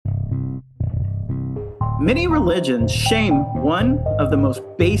Many religions shame one of the most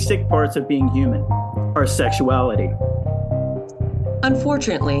basic parts of being human, our sexuality.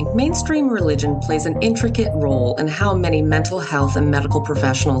 Unfortunately, mainstream religion plays an intricate role in how many mental health and medical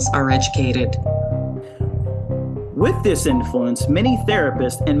professionals are educated. With this influence, many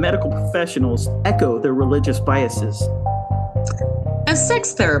therapists and medical professionals echo their religious biases. As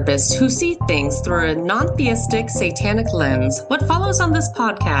sex therapists who see things through a non theistic, satanic lens, what follows on this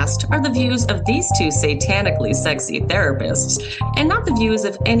podcast are the views of these two satanically sexy therapists, and not the views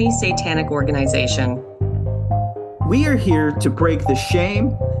of any satanic organization. We are here to break the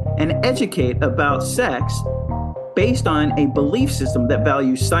shame and educate about sex based on a belief system that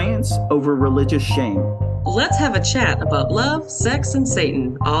values science over religious shame. Let's have a chat about love, sex, and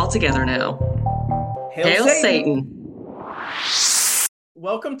Satan all together now. Hail, Hail Satan! Satan!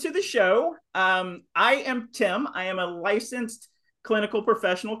 Welcome to the show. I am Tim. I am a licensed clinical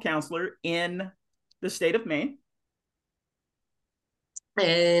professional counselor in the state of Maine.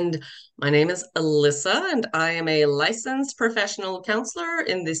 And my name is Alyssa, and I am a licensed professional counselor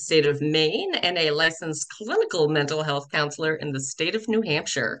in the state of Maine and a licensed clinical mental health counselor in the state of New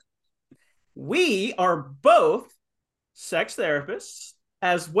Hampshire. We are both sex therapists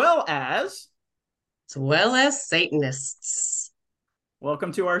as well as Satanists.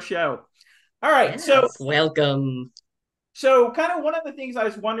 Welcome to our show. All right, yes, welcome. So kind of one of the things I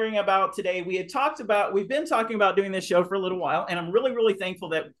was wondering about today, we've been talking about doing this show for a little while, and I'm really, really thankful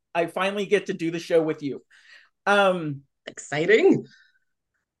that I finally get to do the show with you. Exciting.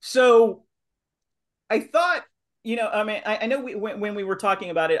 So I thought, I know when we were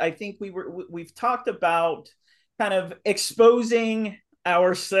talking about it, I think we've talked about kind of exposing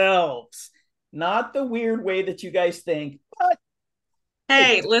ourselves, not the weird way that you guys think, but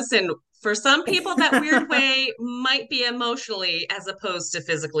hey, listen, for some people, that weird way might be emotionally as opposed to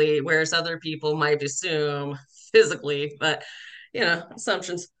physically, whereas other people might assume physically, but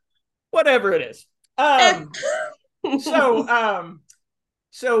assumptions. Whatever it is. So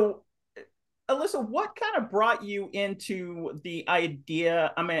Alyssa, what kind of brought you into the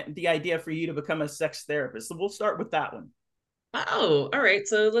idea for you to become a sex therapist? So we'll start with that one. Oh, all right.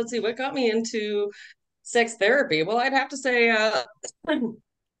 So let's see, what got me into sex therapy? Well, I'd have to say,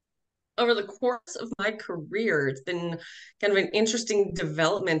 over the course of my career, it's been kind of an interesting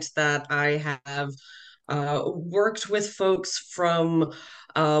development that I have worked with folks from,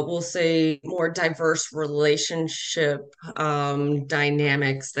 we'll say, more diverse relationship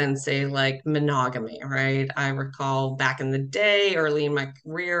dynamics than, say, like monogamy, right? I recall back in the day, early in my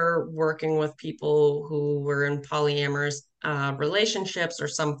career, working with people who were in polyamorous relationships or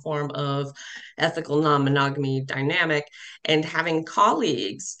some form of ethical non-monogamy dynamic, and having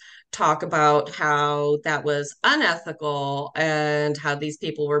colleagues talk about how that was unethical and how these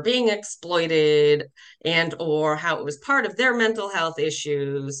people were being exploited and or how it was part of their mental health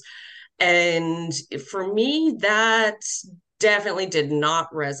issues. And for me, that definitely did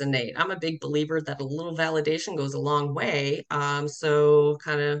not resonate. I'm a big believer that a little validation goes a long way. So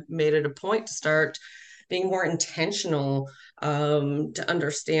kind of made it a point to start being more intentional, to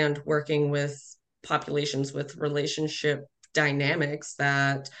understand working with populations with relationship dynamics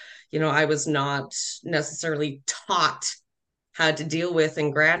that I was not necessarily taught how to deal with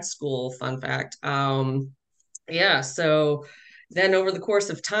in grad school. Fun fact. Yeah, so then over the course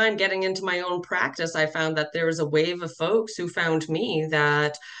of time getting into my own practice, I found that there was a wave of folks who found me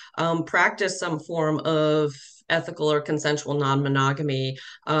that practiced some form of ethical or consensual non-monogamy,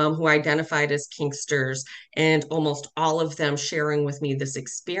 who identified as kinksters, and almost all of them sharing with me this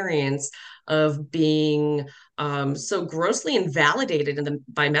experience of being so grossly invalidated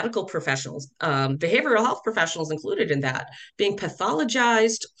by medical professionals, behavioral health professionals included in that, being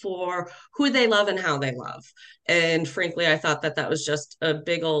pathologized for who they love and how they love. And frankly, I thought that that was just a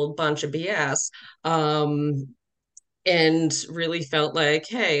big old bunch of BS. And really felt like,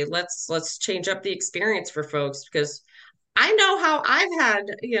 hey, let's change up the experience for folks, because I know how I've had,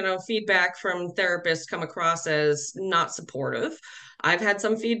 feedback from therapists come across as not supportive. I've had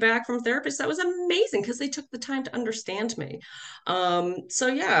some feedback from therapists that was amazing because they took the time to understand me. So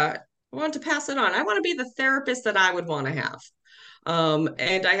yeah, I want to pass it on. I want to be the therapist that I would want to have.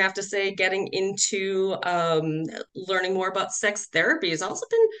 And I have to say, getting into learning more about sex therapy has also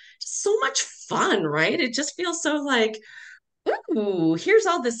been so much fun, right? It just feels so like, ooh, here's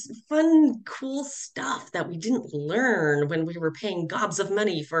all this fun, cool stuff that we didn't learn when we were paying gobs of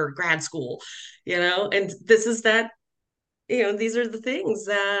money for grad school, and this is that, these are the things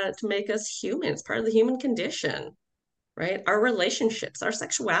that make us human. It's part of the human condition, right? Our relationships, our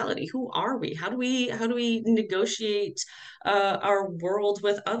sexuality. Who are we? How do we negotiate our world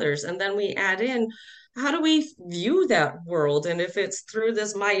with others? And then we add in, how do we view that world? And if it's through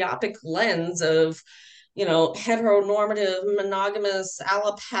this myopic lens of, heteronormative, monogamous,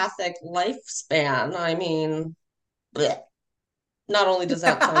 allopathic lifespan, I mean, bleh. Not only does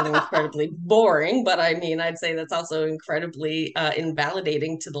that sound incredibly boring, but I mean, I'd say that's also incredibly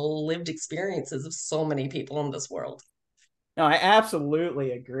invalidating to the lived experiences of so many people in this world. No, I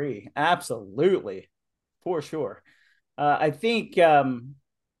absolutely agree. Absolutely, for sure. I think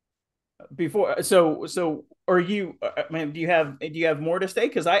before, so are you? I mean, do you have more to say?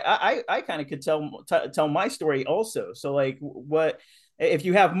 Because I kind of could tell my story also. So like, what if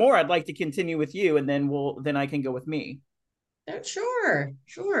you have more? I'd like to continue with you, and then I can go with me. Sure,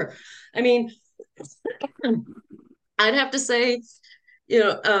 sure. I mean, I'd have to say, you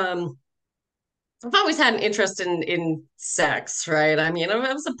know, um, I've always had an interest in sex, right? I mean,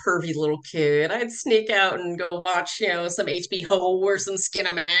 I was a pervy little kid. I'd sneak out and go watch, some HBO or some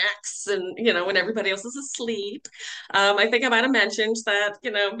Skinamax, and when everybody else is asleep. I think I might have mentioned that,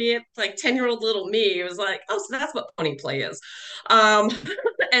 me at like 10-year-old little me was like, oh, so that's what pony play is, um,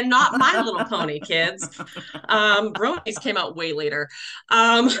 and not My Little Pony, kids. Bronies came out way later.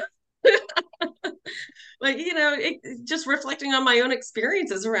 Um, like just reflecting on my own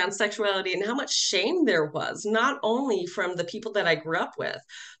experiences around sexuality and how much shame there was, not only from the people that I grew up with,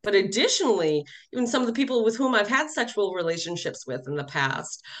 but additionally even some of the people with whom I've had sexual relationships with in the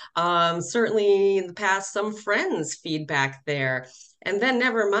past. Certainly in the past, some friends feedback there. And then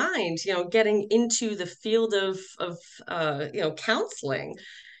never mind, getting into the field of counseling,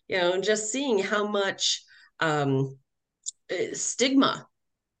 just seeing how much um, stigma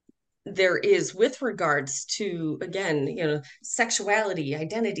there is with regards to, again, sexuality,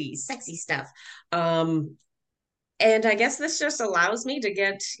 identity, sexy stuff. And I guess this just allows me to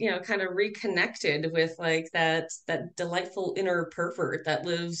get, kind of reconnected with like that delightful inner pervert that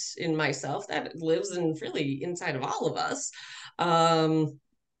lives in myself, that lives in really inside of all of us. um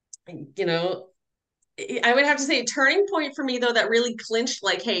you know I would have to say a turning point for me though that really clinched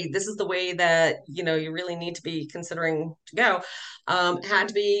like, hey, this is the way that you really need to be considering to go. Had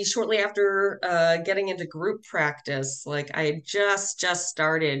to be shortly after getting into group practice. Like I had just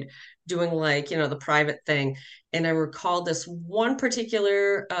started doing like the private thing, and I recalled this one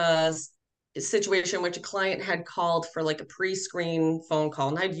particular situation which a client had called for like a pre-screen phone call,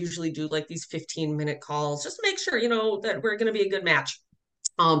 and I'd usually do like these 15-minute calls just to make sure that we're going to be a good match.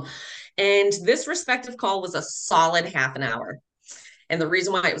 um, and this respective call was a solid half an hour. And the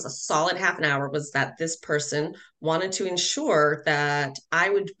reason why it was a solid half an hour was that this person wanted to ensure that I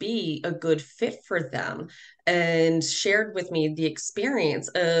would be a good fit for them, and shared with me the experience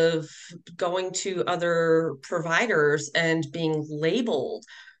of going to other providers and being labeled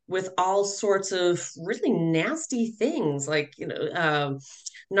with all sorts of really nasty things like,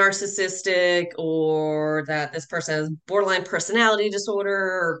 narcissistic, or that this person has borderline personality disorder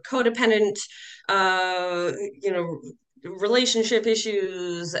or codependent, uh, you know, relationship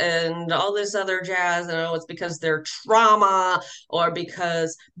issues and all this other jazz. And it's because they're trauma, or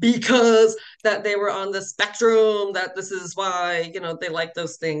because that they were on the spectrum, that this is why they like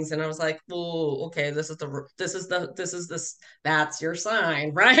those things. And I was like, well, okay, this is that's your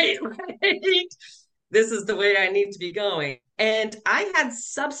sign, right? Right. This is the way I need to be going. And I had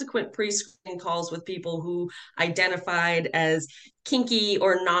subsequent pre screening calls with people who identified as kinky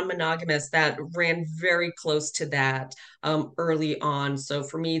or non monogamous that ran very close to that early on. So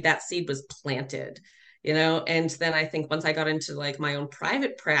for me, that seed was planted, and then I think once I got into like my own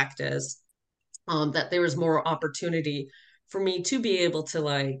private practice, that there was more opportunity for me to be able to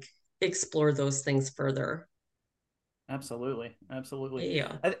like explore those things further. Absolutely, absolutely.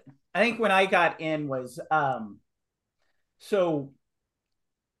 Yeah. I think when I got in was so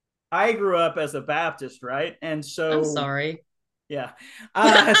I grew up as a Baptist, right? And I'm so sorry. yeah,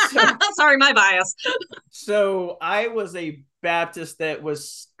 so Sorry, my bias. I was a Baptist that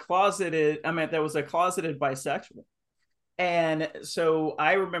was closeted. I mean, that was a closeted bisexual. And so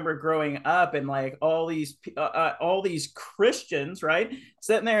I remember growing up and like all these Christians, right,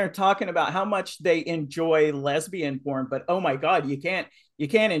 sitting there and talking about how much they enjoy lesbian porn, but oh my God, you can't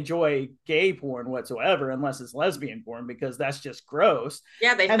enjoy gay porn whatsoever unless it's lesbian porn, because that's just gross.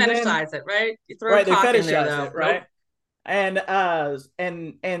 Yeah, they And then fetishize it, right? You throw right, they cock in there fetishize though. it, Nope. right?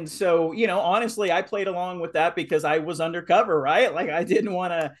 And so honestly I played along with that because I was undercover, right? Like I didn't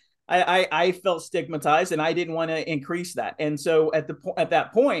want to. I felt stigmatized and I didn't want to increase that. And so at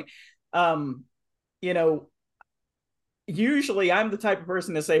that point, um, you know, usually I'm the type of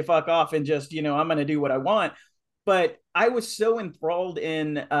person to say fuck off and just I'm going to do what I want. but I was so enthralled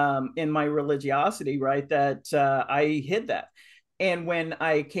in my religiosity, right, that I hid that. And when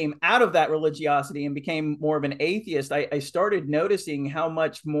I came out of that religiosity and became more of an atheist, I started noticing how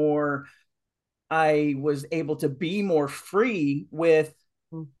much more I was able to be more free with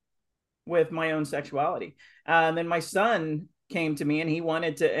my own sexuality. And then my son came to me and he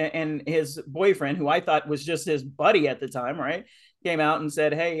wanted to, and his boyfriend, who I thought was just his buddy at the time, right, came out and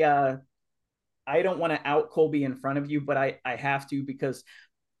said, "Hey, I don't want to out Colby in front of you, but I have to because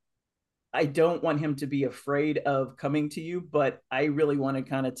I don't want him to be afraid of coming to you, but I really want to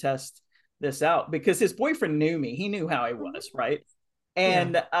kind of test this out because his boyfriend knew me. He knew how I was, right?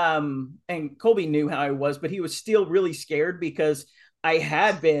 Yeah. And Colby knew how I was, but he was still really scared because I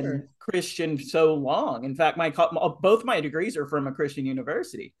had been Sure. Christian so long. In fact, my both my degrees are from a Christian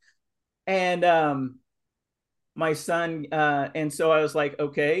university. And my son and so I was like,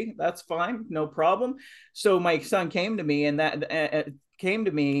 okay, that's fine, no problem. So my son came to me and that came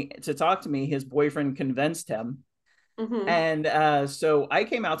to me to talk to me. His boyfriend convinced him, Mm-hmm. and so I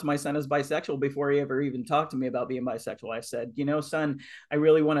came out to my son as bisexual before he ever even talked to me about being bisexual. I said, you know, son, I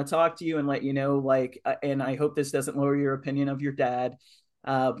really want to talk to you and let you know, like, and I hope this doesn't lower your opinion of your dad,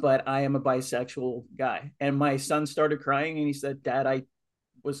 but I am a bisexual guy. And my son started crying and he said, Dad, I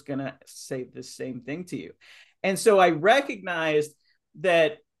was going to say the same thing to you. And so I recognized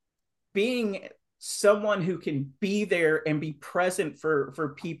that being someone who can be there and be present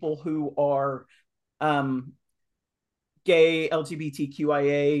for people who are um, gay,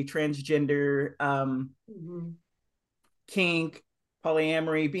 LGBTQIA, transgender, Mm-hmm. kink,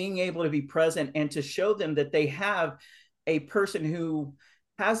 polyamory, being able to be present and to show them that they have a person who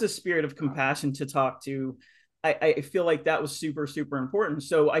has a spirit of compassion to talk to. I feel like that was super, super important.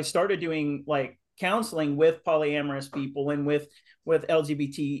 So I started doing like counseling with polyamorous people and with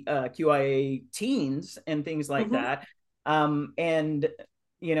LGBTQIA teens and things like Mm-hmm. that. And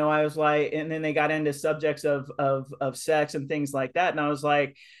you know, I was like, and then they got into subjects of sex and things like that, and I was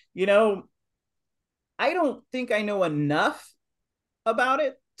like, you know, I don't think I know enough about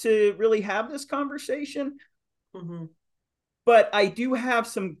it to really have this conversation, Mm-hmm. but I do have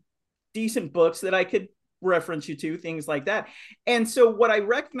some decent books that I could reference you to, things like that. And so what I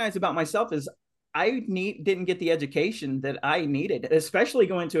recognize about myself is didn't get the education that I needed, especially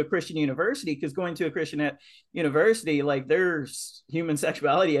going to a Christian university, because going to a Christian university, like their human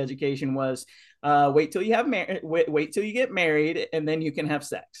sexuality education was wait till you wait till you get married and then you can have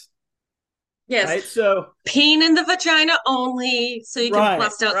sex. Yes. Right. So Peen in the vagina only so you can right,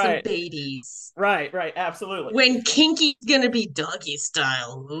 bust out some right, babies. right, absolutely. When kinky's gonna be doggy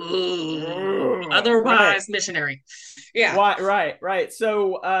style. Ooh. Ooh, right. Otherwise, missionary. Yeah. Right.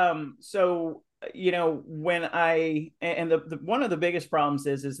 So you know, when I and the one of the biggest problems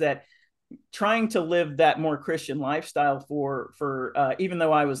is that trying to live that more Christian lifestyle for even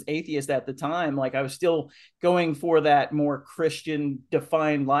though I was atheist at the time, like I was still going for that more Christian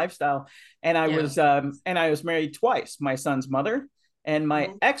defined lifestyle. Yeah. And I was married twice. My son's mother and my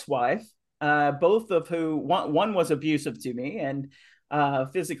Mhm. ex-wife, both of who one was abusive to me and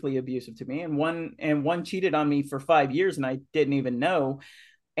physically abusive to me, and one cheated on me for 5 years and I didn't even know.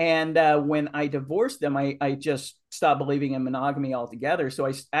 And when I divorced them, I just stopped believing in monogamy altogether.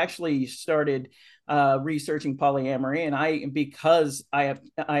 So actually started researching polyamory, and because I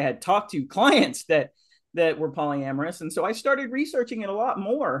had talked to clients that were polyamorous, and so I started researching it a lot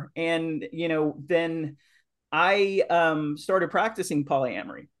more. And you know, then I started practicing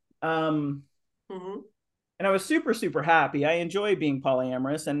polyamory. Um, Mhm. and I was super super happy. I enjoy being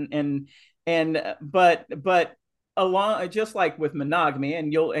polyamorous, and but along just like with monogamy,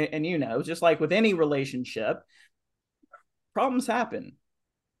 and you know, just like with any relationship, problems happen.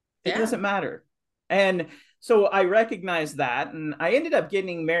 It Yeah. doesn't matter, and so I recognized that, and I ended up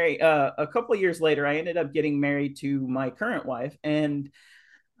getting married. A couple of years later, I ended up getting married to my current wife, and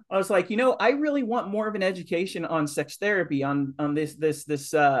I was like, you know, I really want more of an education on sex therapy, on this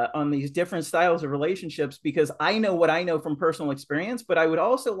on these different styles of relationships, because I know what I know from personal experience, but I would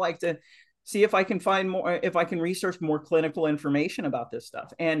also like to see if I can find more, if I can research more clinical information about this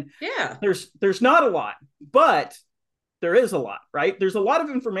stuff. And Yeah. there's not a lot, but there is a lot, right? There's a lot of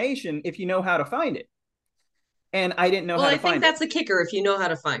information if you know how to find it. And I didn't know Well, how I to think find it. that's the kicker if you know how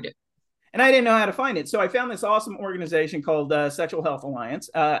to find it. And I didn't know how to find it. So I found this awesome organization called Sexual Health Alliance,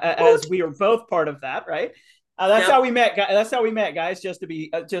 as Woot. we were both part of that, right? That's how Yep. we met. That's how we met, guys. Just to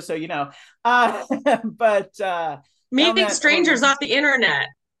be, just so you know. Uh, but found Meeting that strangers off the internet.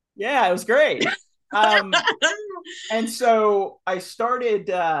 yeah, it was great. Um, and so I started.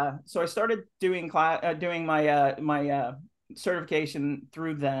 So I started doing doing my certification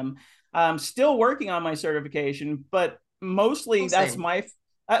through them. I'm still working on my certification, but Oh, same.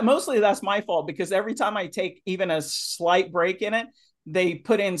 mostly that's my fault, because every time I take even a slight break in it, they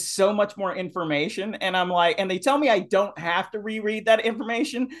put in so much more information, and I'm like, and they tell me I don't have to reread that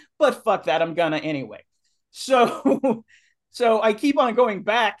information, but fuck that, I'm gonna anyway. So so I keep on going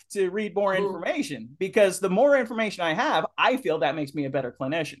back to read more Mhm. information, because the more information I have, I feel that makes me a better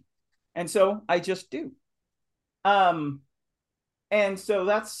clinician. And so I just do. Um, and so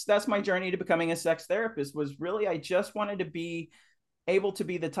that's my journey to becoming a sex therapist, was really I just wanted to be able to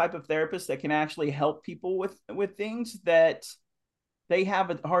be the type of therapist that can actually help people with things that they have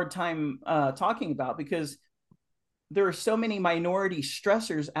a hard time talking about, because there are so many minority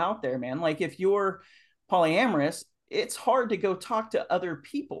stressors out there, man. Like if you're polyamorous, it's hard to go talk to other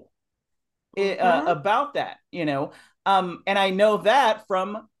people Mhm. about that, you know. And I know that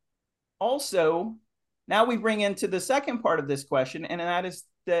from, also, now we bring into the second part of this question, and that is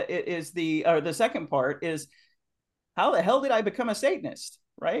the second part is, how the hell did I become a Satanist,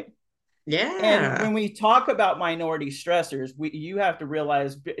 right? And Yeah. when we talk about minority stressors, you have to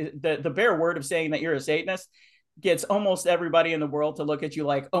realize the bare word of saying that you're a Satanist gets almost everybody in the world to look at you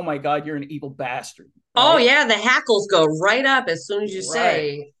like, oh my God, you're an evil bastard, Oh right? yeah, the hackles go right up as soon as you Right,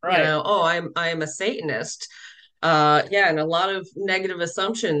 say, right. oh, I'm a Satanist. Yeah, and a lot of negative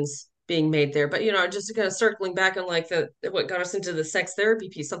assumptions being made there. But just kind of circling back on like the what got us into the sex therapy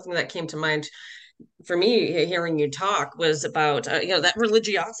piece, something that came to mind for me hearing you talk was about that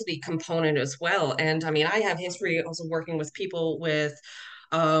religiosity component as well. And I mean, I have history also working with people with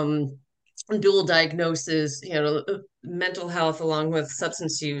um dual diagnosis, mental health along with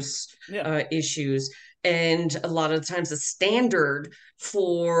substance use Yeah, issues. And a lot of times the standard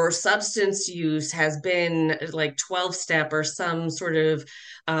for substance use has been like 12 step or some sort of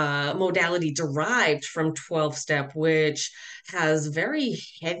modality derived from 12 step, which has very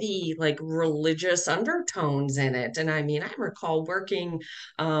heavy like religious undertones in it. And I mean, I recall working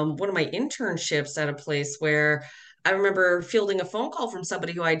one of my internships at a place where I remember fielding a phone call from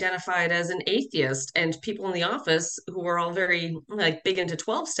somebody who identified as an atheist, and people in the office who were all very like big into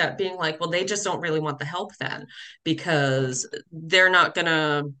 12 step being like, well, they just don't really want the help then because they're not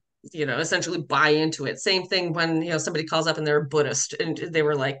gonna essentially buy into it. Same thing when somebody calls up and they're a Buddhist and they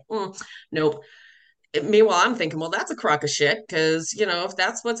were like, nope. Meanwhile, I'm thinking, well, that's a crock of shit because if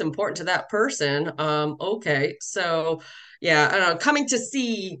that's what's important to that person, okay. So yeah, I don't know, coming to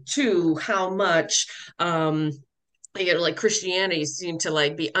see too how much like Christianity seemed to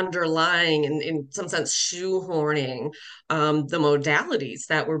like be underlying and in some sense shoehorning the modalities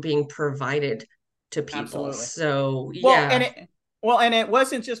that were being provided to people. absolutely. So Well, yeah. and it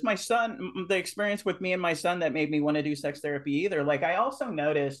wasn't just my son, the experience with me and my son, that made me want to do sex therapy either. Like I also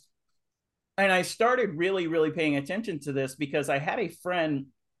noticed, and I started really, really paying attention to this, because I had a friend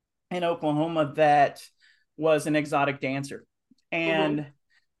in Oklahoma that was an exotic dancer. Hmm. And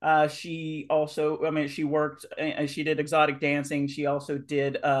she also, I mean, she worked, she did exotic dancing. She also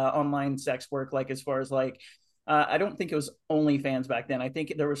did online sex work, like as far as like, I don't think it was OnlyFans back then. I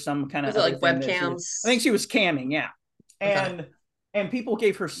think there was some kind of Was it other like thing that I think webcams? she was camming, yeah. Okay. And people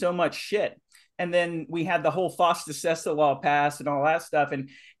gave her so much shit. And then we had the whole FOSTA-SESTA law passed and all that stuff,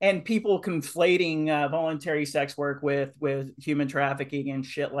 and people conflating voluntary sex work with human trafficking and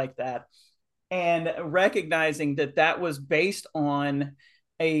shit like that, and recognizing that that was based on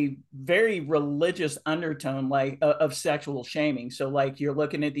a very religious undertone, like of sexual shaming. So like you're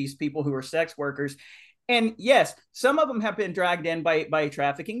looking at these people who are sex workers, and yes, some of them have been dragged in by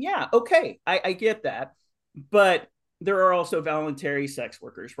trafficking, yeah, okay, I get that, but there are also voluntary sex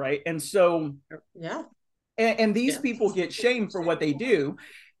workers, right? And so Yeah. and these Yeah. people get shamed for what they do,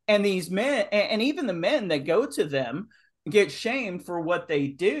 and these men, and even the men that go to them, get shamed for what they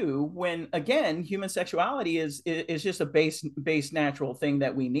do, when again human sexuality is just a base natural thing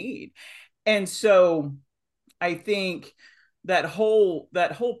that we need. And so I think that whole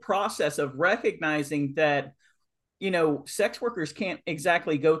process of recognizing that, sex workers can't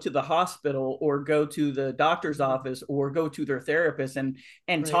exactly go to the hospital or go to the doctor's Mhm. office or go to their therapist and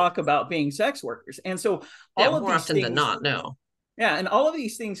Right. talk about being sex workers. And so Yeah, all of more these often than things, not, no. yeah, and all of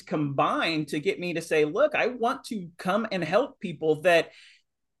these things combine to get me to say, look, I want to come and help people that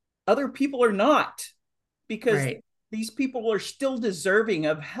other people are not, because Right. these people are still deserving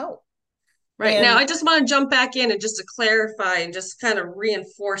of help. Right. Now, And I just want to jump back in and just to clarify and just kind of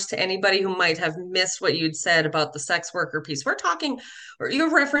reinforce to anybody who might have missed what you'd said about the sex worker piece. We're talking, or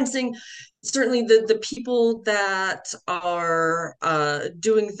you're referencing certainly the people that are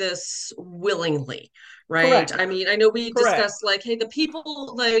doing this willingly, right? Correct. I mean, I know we Correct. discussed like, hey, the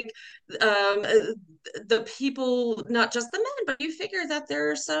people like um uh, the people, not just the men, but you figure that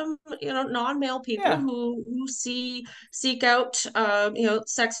there are some, non-male people Yeah. who seek out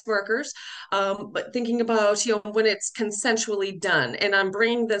sex workers. But thinking about, when it's consensually done, and I'm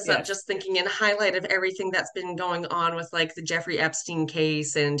bringing this up Yes. just thinking in highlight of everything that's been going on with like the Jeffrey Epstein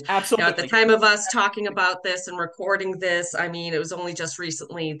case. And at the Absolutely. time of us talking about this and recording this, I mean, it was only just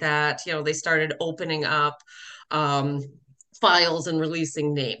recently that, they started opening up um, files and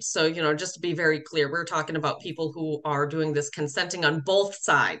releasing names. So, just to be very clear, we're talking about people who are doing this consenting on both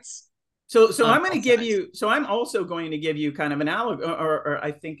sides. So On I'm going to both give sides. you. So I'm also going to give you kind of an allegory, or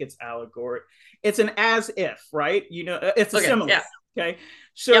I think it's allegory. It's an as if, right? It's a Okay. simile. Yeah. Okay. Yep.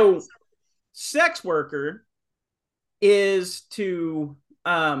 So sex worker is to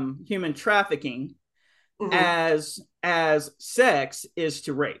human trafficking Mm-hmm. as sex is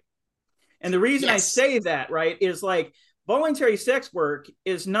to rape. And the reason I Yes. say that, right, is like voluntary sex work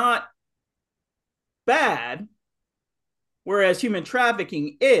is not bad, whereas human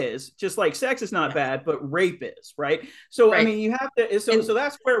trafficking is, just like sex is not Yes. bad, but rape is, right? So I Right. mean, you have to. So And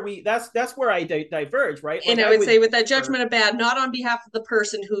that's where that's where I diverge, right? and Like I I would would say with that differ. judgment of bad, not on behalf of the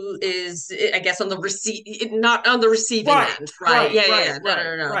person who is, I guess, on the not on the receiving Right, end, right? right, Yeah, yeah, right, yeah. No, right,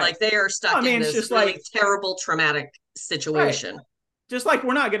 no, no, no. right. Like they are Well, I stuck mean, in it's this just really like terrible, traumatic right. situation. Just like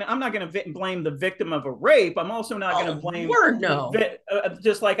I'm not gonna blame the victim of a rape. I'm also not gonna Oh, blame word the no.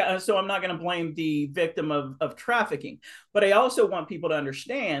 just like so I'm not gonna blame the victim of trafficking. But I also want people to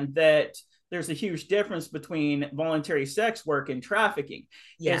understand that there's a huge difference between voluntary sex work and trafficking.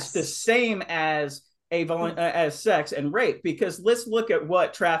 It's the Yes. same as as sex and rape, because let's look at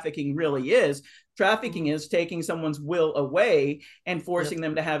what trafficking really is. Trafficking Mhm. is taking someone's will away and Yep. forcing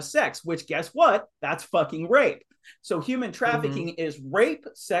them to have sex, which guess what? That's fucking rape. So human Hmm. trafficking is rape,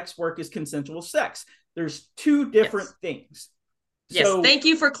 sex work is consensual sex. There's two different Yes. things. Yes. So Thank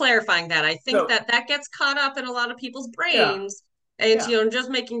you for clarifying that. I think so that that gets caught up in a lot of people's yeah, brains. And, yeah. just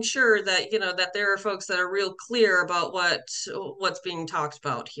making sure that, that there are folks that are real clear about what's being talked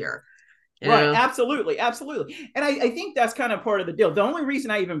about here. You Right, know? absolutely, absolutely. And I think that's kind of part of the deal. The only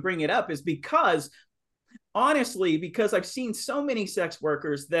reason I even bring it up is because honestly, because I've seen so many sex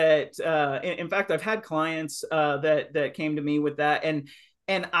workers that in fact I've had clients that came to me with that, and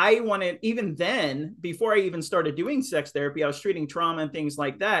I wanted, even then, before I even started doing sex therapy, I was treating trauma and things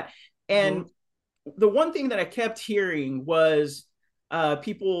like that. Hmm. And the one thing that I kept hearing was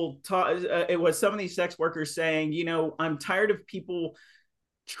people talk it was some of these sex workers saying, I'm tired of people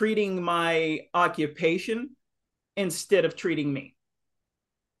treating my occupation instead of treating me.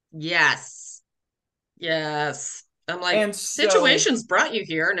 Yes. Yes. I'm like, And so situations brought you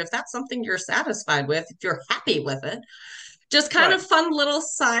here. And if that's something you're satisfied with, if you're happy with it, just kind of right. fun little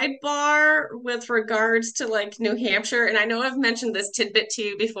sidebar with regards to like New Hampshire. And I know I've mentioned this tidbit to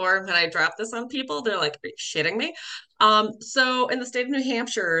you before, but I drop this on people. They're like, are you shitting me? So in the state of New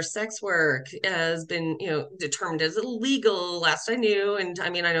Hampshire, sex work has been, determined as illegal last I knew. And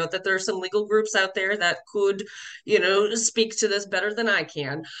I mean, I know that there are some legal groups out there that could, speak to this better than I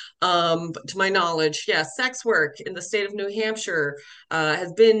can. But to my knowledge, yeah, sex work in the state of New Hampshire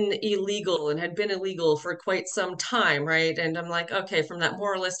has been illegal and had been illegal for quite some time, right? And I'm like, okay, from that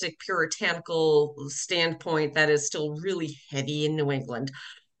moralistic, puritanical standpoint, that is still really heavy in New England.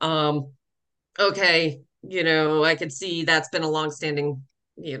 Um, okay, I could see that's been a longstanding,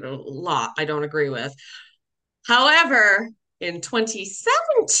 law I don't agree with. However, in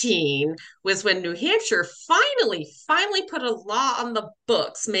 2017 was when New Hampshire finally put a law on the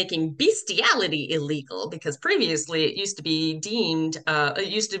books making bestiality illegal, because previously it used to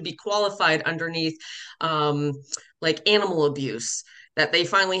be qualified underneath um, like animal abuse, that they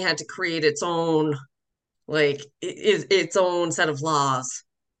finally had to create its own, like its own set of laws.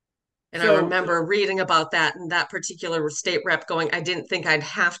 And I so remember reading about that, and that particular state rep going, I didn't think I'd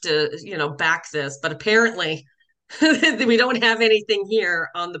have to, back this, but apparently we don't have anything here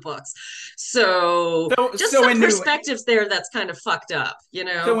on the books. So so just so some in New perspectives there that's kind of fucked up, you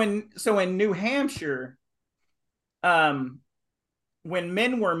know? so in New Hampshire, um, when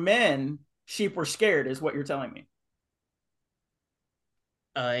men were men, sheep were scared, is what you're telling me.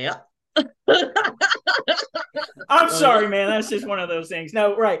 Yeah. I'm Yeah. sorry, man. That's just one of those things.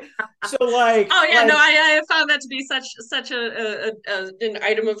 No, right. So like Oh yeah, no, like I found that to be such an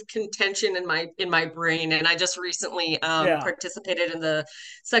item of contention in my brain, and I just recently yeah. participated in the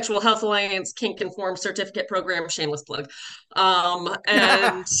Sexual Health Alliance Kink Informed Certificate Program. Shameless plug,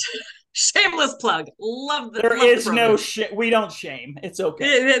 and shameless plug. Love There the is program. no we don't shame. It's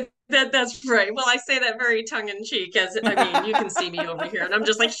okay. That's right. Well, I say that very tongue in cheek, as I mean, you can see me over here, and I'm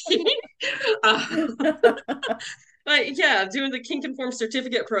just like, uh, but yeah, doing the kink informed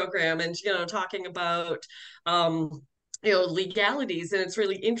certificate program, and talking about um, legalities, and it's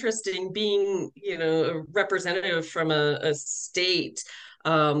really interesting being a representative from a state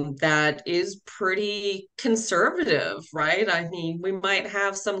that is pretty conservative, right? I mean, we might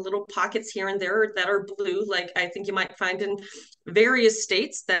have some little pockets here and there that are blue, like I think you might find in various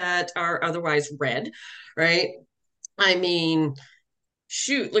states that are otherwise red, right? I mean,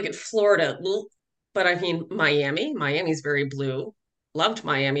 shoot, look at Florida. But I mean, Miami's very blue. Loved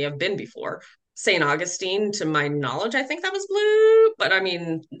Miami. I've been before. St. Augustine, to my knowledge, I think that was blue. But I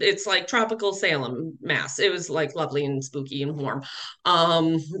mean, it's like tropical Salem, Mass. It was like lovely and spooky and warm.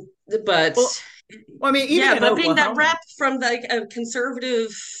 Um, but Well, I mean, even yeah, in but being that Oklahoma. rep from like a conservative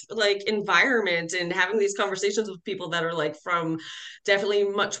like environment and having these conversations with people that are like from definitely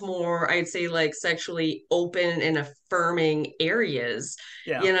much more, I'd say, like sexually open and affirming areas,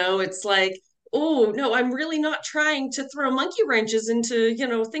 Yeah. it's like, oh no, I'm really not trying to throw monkey wrenches into,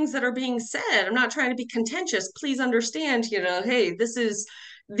 things that are being said. I'm not trying to be contentious. Please understand, hey,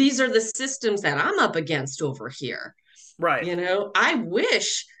 these are the systems that I'm up against over here. Right. I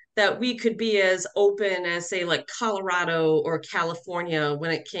wish that we could be as open as, say, like Colorado or California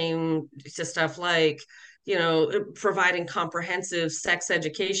when it came to stuff like, providing comprehensive sex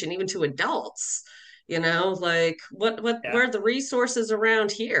education, even to adults. Like Yeah. where are the resources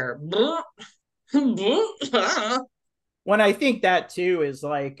around here? When I think that too is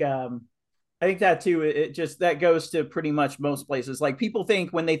like, I think that too, it just that goes to pretty much most places. Like people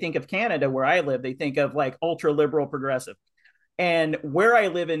think when they think of Canada, where I live, they think of like ultra liberal progressive. And where I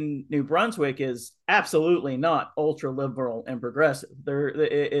live in New Brunswick is absolutely not ultra liberal and progressive.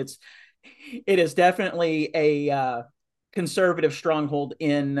 It is definitely a conservative stronghold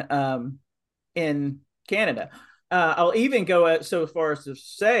in Canada. I'll even go so far as to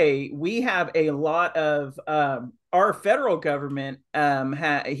say we have a lot of our federal government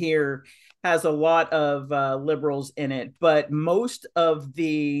here has a lot of liberals in it, but most of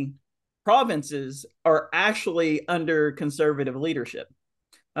the provinces are actually under conservative leadership.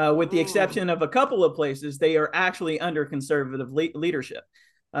 With the exception of a couple of places, they are actually under conservative leadership.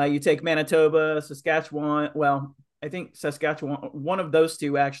 You take Manitoba, Saskatchewan. Well, I think Saskatchewan, one of those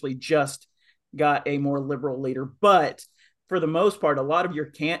two actually just got a more liberal leader. But for the most part, a lot of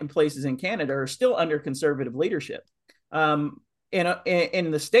your places in Canada are still under conservative leadership. In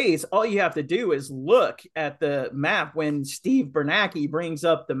the States, all you have to do is look at the map when Steve Bernanke brings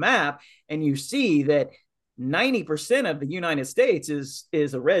up the map, and you see that 90% of the United States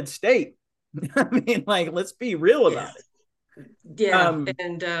is a red state. I mean, like, let's be real Yeah. about it. Yeah, Um,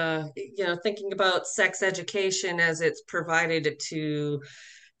 and thinking about sex education as it's provided to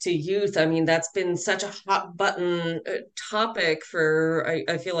youth, I mean, that's been such a hot button topic for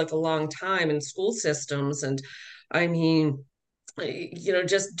I feel like a long time in school systems. And I mean,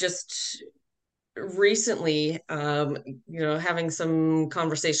 just recently, having some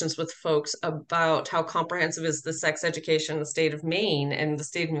conversations with folks about how comprehensive is the sex education in the state of Maine and the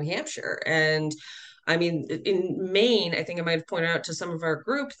state of New Hampshire. And I mean, in Maine, I think I might have pointed out to some of our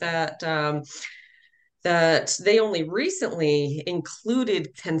group that they only recently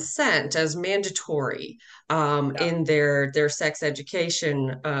included consent as mandatory yeah, in their sex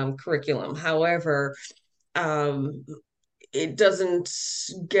education curriculum. However, um, it doesn't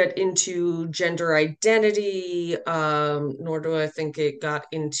get into gender identity, nor do I think it got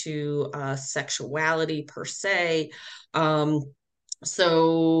into sexuality per se. Um,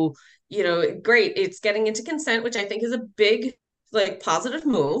 so, great. It's getting into consent, which I think is a big, like, positive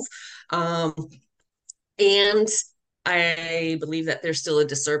move. Um, and I believe that there's still a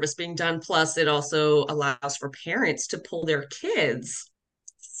disservice being done. Plus, it also allows for parents to pull their kids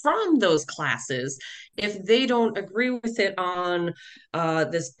from those classes if they don't agree with it on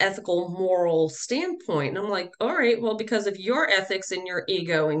this ethical moral standpoint. And I'm like, all right, well, because of your ethics and your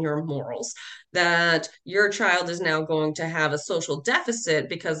ego and your morals, that your child is now going to have a social deficit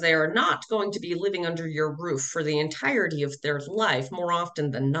because they are not going to be living under your roof for the entirety of their life, more often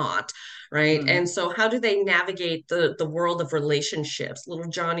than not, right? mm-hmm. And so how do they navigate the world of relationships? Little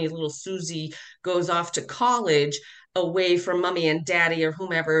Johnny, little Susie goes off to college away from mommy and daddy or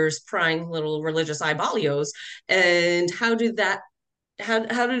whomever's prying little religious eyebalios. And how do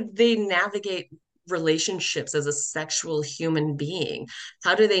they navigate relationships as a sexual human being?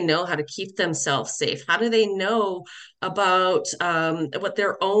 How do they know how to keep themselves safe? How do they know about what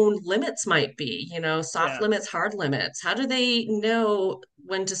their own limits might be, soft Yeah. limits, hard limits? How do they know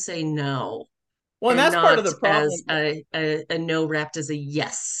when to say no? Well, and and that's part of not the problem. as a no wrapped as a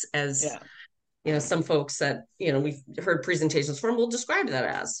yes, as Yeah. some folks that we've heard presentations from will describe that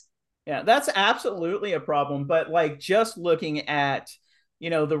as. Yeah, that's absolutely a problem. But like just looking at,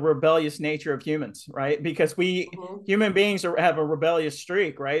 the rebellious nature of humans, right? Because we Mhm. human beings have a rebellious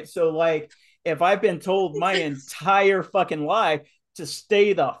streak, right? So like if I've been told my entire fucking life to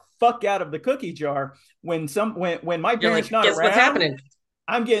stay the fuck out of the cookie jar when my You're parents like, not guess what's around, happening?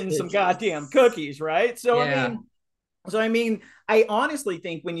 I'm getting some goddamn Cookies. cookies, right? So I Yeah. mean, I honestly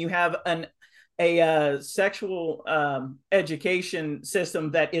think when you have a sexual education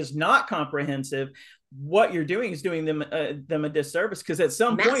system that is not comprehensive, what you're doing is doing them a disservice, because at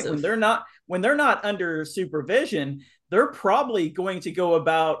some point Massive. when they're not under supervision, they're probably going to go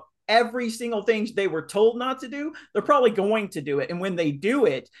about every single thing they were told not to do. They're probably going to do it, and when they do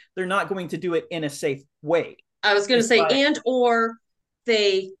it, they're not going to do it in a safe way. I was going to It's say, like, and or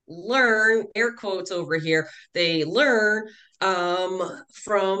they learn, air quotes over here, they learn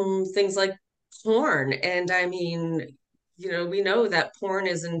from things like porn. And I mean, we know that porn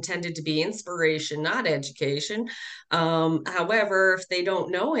is intended to be inspiration, not education. However, if they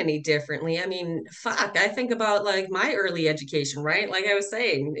don't know any differently, I mean, fuck, I think about like my early education, right? Like I was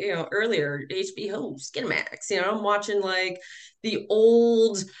saying, earlier, HBO, Skinamax, I'm watching like the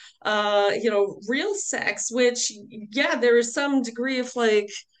old real sex, which, yeah, there is some degree of like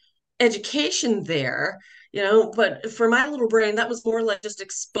education there, but for my little brain, that was more like just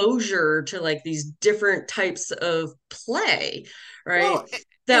exposure to like these different types of play, right? well,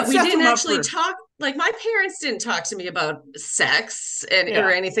 That it we sets didn't them up actually for, talk, like my parents didn't talk to me about sex or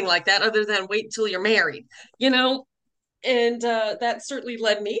yeah. anything like that, other than wait until you're married, you know? And that certainly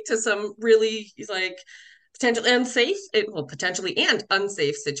led me to some really like potentially unsafe, well, potentially and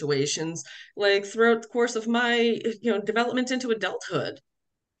unsafe situations, like throughout the course of my, development into adulthood.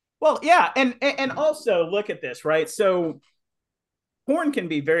 Well, yeah, and also look at this, right? So porn can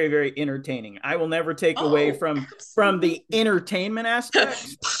be very, very entertaining. I will never take away Oh, from the absolutely. entertainment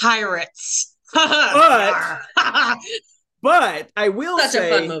aspect, Pirates. but Yar. I will Such a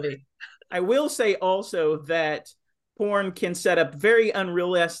fun say movie. also that porn can set up very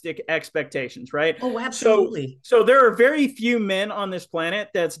unrealistic expectations, right? Oh, So absolutely. there are very few men on this planet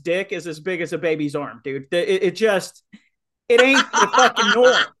that's dick is as big as a baby's arm, dude. It just it ain't the fucking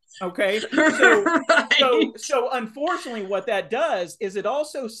norm. Okay. So Right. unfortunately, what that does is it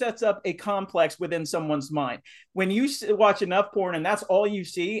also sets up a complex within someone's mind. When you watch enough porn and that's all you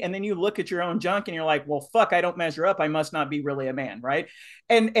see, and then you look at your own junk and you're like, well, fuck, I don't measure up. I must not be really a man, right?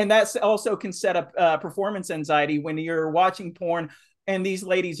 And that's also can set up performance anxiety when you're watching porn and these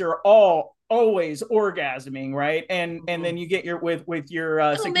ladies are all always orgasming, right? And then Mhm. you get your with your Oh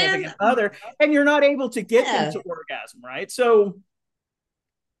man, significant other and you're not able to get them yeah. to orgasm, right? So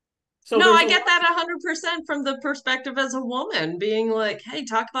No, there's I a get lot. that 100% from the perspective as a woman, being like, hey,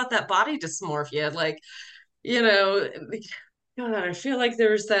 talk about that body dysmorphia. Like, you know, God, I feel like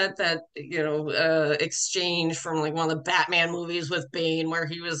there's that exchange from like one of the Batman movies with Bane where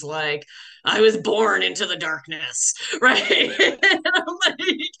he was like, I was born into the darkness, right? And I'm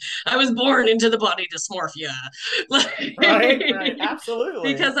like, I was born into the body dysmorphia. Right, Like,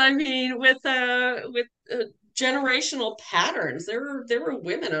 absolutely. because I mean with generational patterns, there were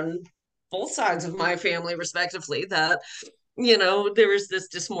women on both sides of my family respectively that there was this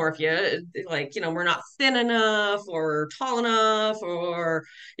dysmorphia, like, we're not thin enough or tall enough, or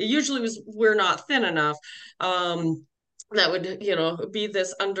it usually was we're not thin enough. That would, be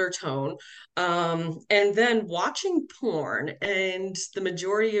this undertone. And then watching porn, and the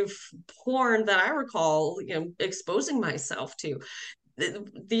majority of porn that I recall, exposing myself to,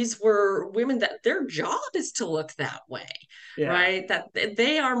 these were women that their job is to look that way, Yeah. right? That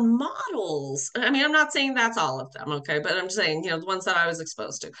they are models. I mean, I'm not saying that's all of them, okay, but I'm saying, the ones that I was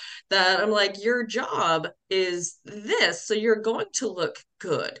exposed to, that I'm like, your job is this, so you're going to look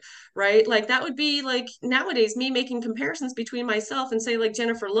good, right? Like that would be like nowadays me making comparisons between myself and say like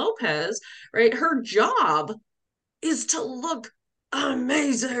Jennifer Lopez, right? Her job is to look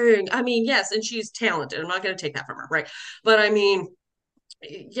amazing. I mean, yes, and she's talented. I'm not going to take that from her, right? But I mean,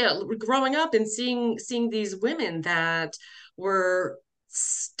 yeah, growing up and seeing these women that were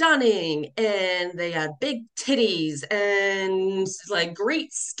stunning, and they had big titties and like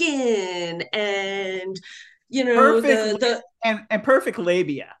great skin, and Perfect the and perfect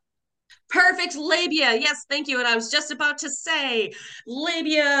labia. perfect labia. Yes, thank you. And I was just about to say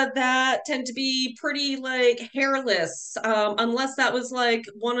labia that tend to be pretty like hairless, unless that was like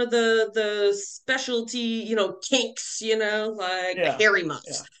one of the specialty, kinks, like the Yeah. hairy Yeah.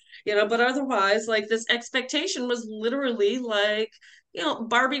 muffs. But otherwise, like this expectation was literally like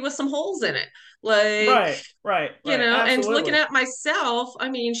Barbie with some holes in it. Like, Right, right, right. and looking Absolutely. at myself, I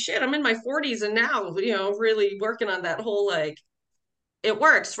mean, shit, I'm in my 40s and now, really working on that whole like, it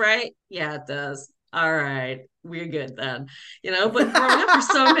works, right? Yeah, it does. All right, we're good then. But growing up for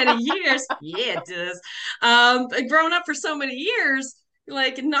so many years, yeah, it does. But growing up for so many years,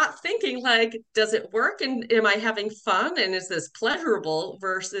 like not thinking like, does it work and am I having fun and is this pleasurable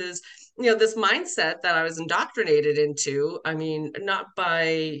versus this mindset that I was indoctrinated into. I mean, not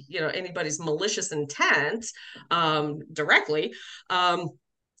by anybody's malicious intent directly, um,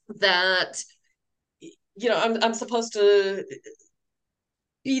 that I'm supposed to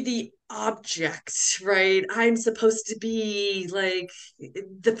be the object, right? I'm supposed to be like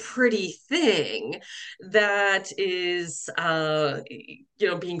the pretty thing that is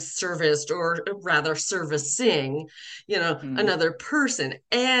being serviced, or rather servicing, Mhm. another person.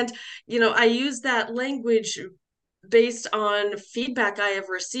 And I use that language based on feedback I have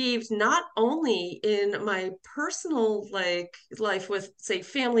received, not only in my personal like life with say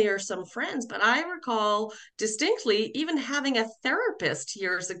family or some friends, but I recall distinctly even having a therapist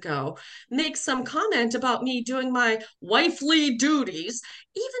years ago make some comment about me doing my wifely duties,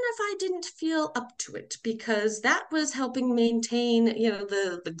 even if I didn't feel up to it, because that was helping maintain,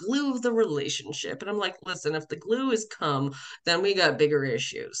 the glue of the relationship. And I'm like, listen, if the glue is cum, then we got bigger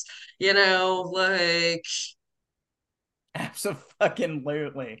issues, like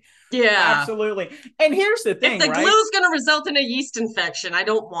Absolutely. yeah. Absolutely. And here's the If thing, the right? glue is going to result in a yeast infection, I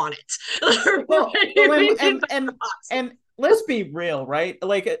don't want it. Well, We need and let's be real, right?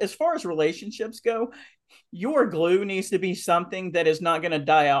 Like as far as relationships go, your glue needs to be something that is not going to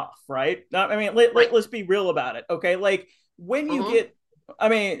die off, right? I mean, right. let's be real about it, okay? Like when you Mm-hmm. get, I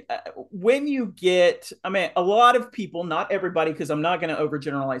mean, when you get, I mean, a lot of people, not everybody, because I'm not going to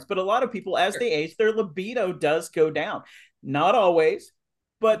overgeneralize, but a lot of people, as Sure. they age, their libido does go down. Not always,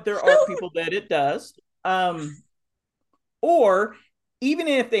 but there are people that it does. Um, or even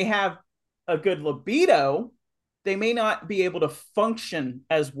if they have a good libido, they may not be able to function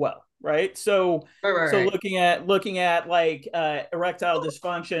as well, right? Right, right, So right. looking at like erectile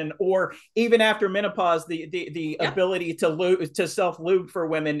dysfunction, or even after menopause, the Yeah. ability to self lube for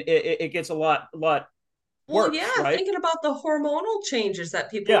women, it gets a lot Well, worse, yeah, right? thinking about the hormonal changes that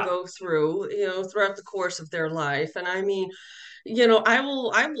people Yeah, go through, throughout the course of their life. And I mean, I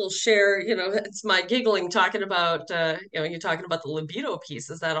will share, it's my giggling talking about you're talking about the libido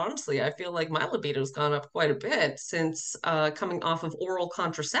pieces that honestly I feel like my libido's gone up quite a bit since coming off of oral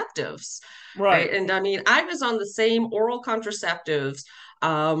contraceptives, right? right. And I mean, I was on the same oral contraceptives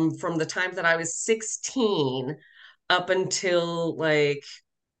from the time that I was 16 up until like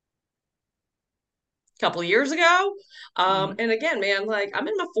couple of years ago. Mm-hmm. And again, man, like I'm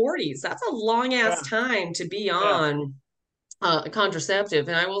in my 40s. That's a long ass Yeah, time to be yeah. on a contraceptive.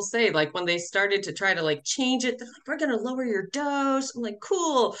 And I will say, like, when they started to try to like change it, they're like, we're gonna lower your dose. I'm like,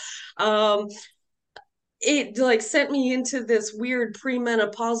 cool. Um, it like sent me into this weird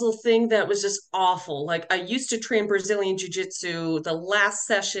premenopausal thing that was just awful. Like I used to train Brazilian jiu-jitsu. The last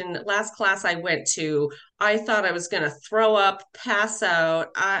class I went to, I thought I was gonna throw up, pass out.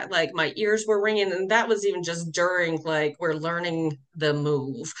 I like my ears were ringing, and that was even just during like we're learning the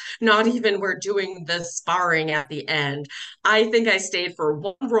move, not even we're doing the sparring at the end. I think I stayed for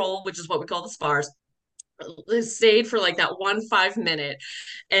one roll, which is what we call the spars, stayed for like that 1 5 minute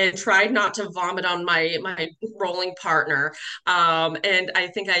and tried not to vomit on my rolling partner, and I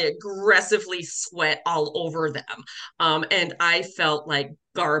think I aggressively sweat all over them, and I felt like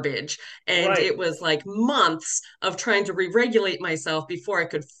garbage, and Right. it was like months of trying to re-regulate myself before I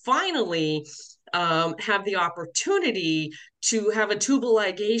could finally have the opportunity to have a tubal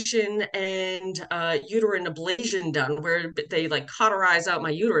ligation and uterine ablation done, where they like cauterize out my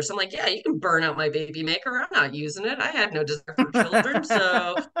uterus. I'm like, yeah, you can burn out my baby maker. I'm not using it. I had no desire for children.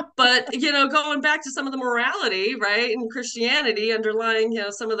 So, but going back to some of the morality, right, and Christianity underlying,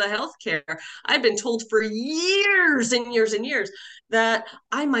 some of the healthcare, I've been told for years and years and years that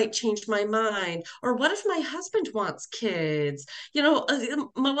I might change my mind. Or what if my husband wants kids?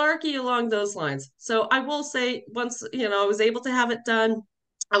 Malarkey along those lines. So I will say, once, I was able to have it done,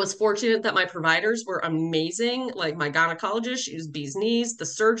 I was fortunate that my providers were amazing. Like my gynecologist, she was bee's knees. The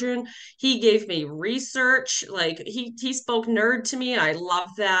surgeon, he gave me research. Like he spoke nerd to me. I love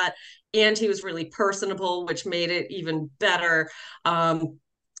that. And he was really personable, which made it even better. Um,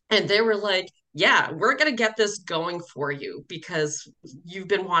 and they were like, yeah, we're going to get this going for you because you've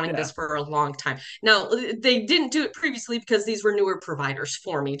been wanting Yeah. this for a long time. Now, they didn't do it previously because these were newer providers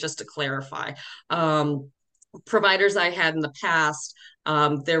for me, just to clarify. Um, providers I had in the past,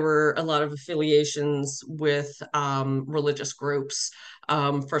 there were a lot of affiliations with religious groups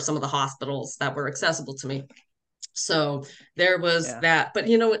for some of the hospitals that were accessible to me. So there was Yeah. that. But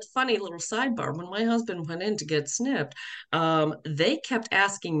you know, it's funny, little sidebar. When my husband went in to get snipped, they kept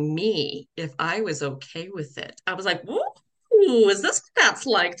asking me if I was okay with it. I was like, "Ooh, is this what that's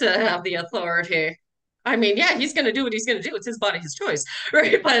like to have the authority?" I mean, yeah, he's going to do what he's going to do. It's his body, his choice,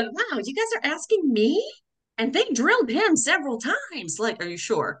 right? But wow, you guys are asking me? And they drilled him several times. Like, are you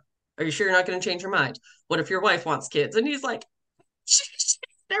sure? Are you sure you're not going to change your mind? What if your wife wants kids? And he's like, she's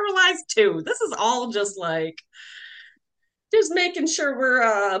sterilized too. This is all just like just making sure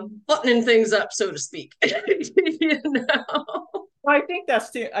we're buttoning things up, so to speak. You know? Well, I think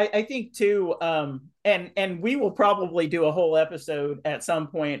that's too. I think too. And we will probably do a whole episode at some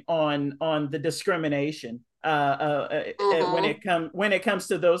point on the discrimination. Mm-hmm. When it comes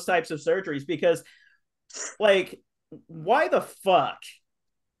to those types of surgeries, because like, why the fuck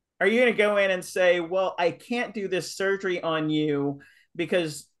are you going to go in and say, well, I can't do this surgery on you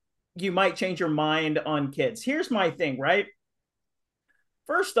because you might change your mind on kids? Here's my thing, right?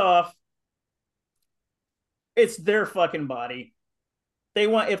 First off, it's their fucking body.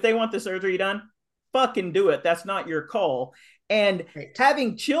 If they want the surgery done, fucking do it. That's not your call. And Right.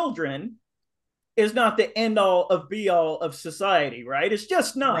 having children is not the end all of be all of society, right? It's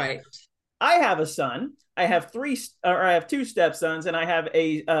just not. Right. I have a son. I have two stepsons, and I have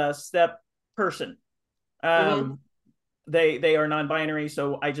a step person. Mm-hmm. Um, they are non-binary,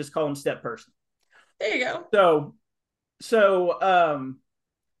 so I just call them step person. There you go. So so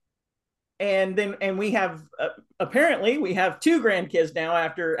and we have apparently we have two grandkids now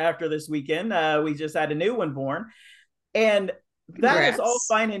after this weekend. We just had a new one born, and that is all Congrats.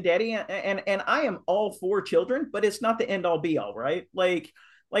 fine and dandy, and I am all for children, but it's not the end all be all, right? Like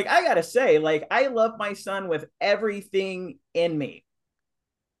I gotta say, like, I love my son with everything in me,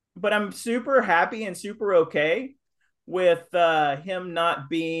 but I'm super happy and super okay with him not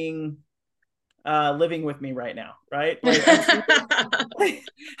being living with me right now, right? Like, I'm super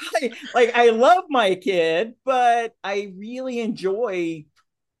like, I love my kid, but I really enjoy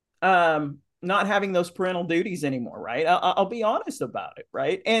not having those parental duties anymore, right? I'll be honest about it,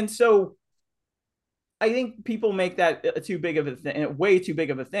 right? And so I think people make that too big of a thing, way too big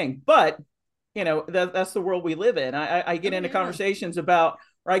of a thing. But that's the world we live in. I get Oh into yeah. conversations about,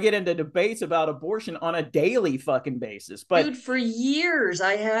 or I get into debates about abortion on a daily fucking basis. But Dude, for years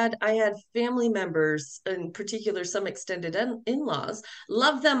I had family members, in particular some extended in-laws,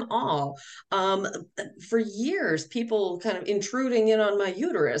 love them all. Um, for years, people kind of intruding in on my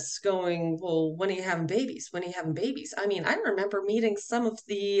uterus, going, "Well, when are you having babies? When are you having babies?" I mean, I remember meeting some of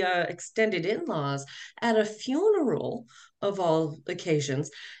the extended in-laws at a funeral of all occasions,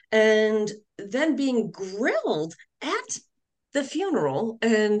 and then being grilled at the funeral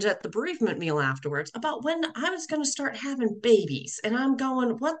and at the bereavement meal afterwards about when I was going to start having babies. And I'm going,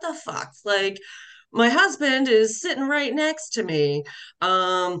 what the fuck? Like, my husband is sitting right next to me.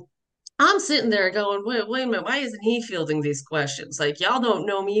 Um, I'm sitting there going, wait a minute, why isn't he fielding these questions? Like, y'all don't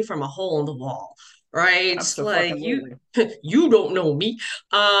know me from a hole in the wall, right? Like absolutely. you don't know me.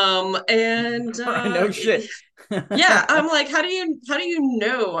 And No shit. yeah, I'm like, how do you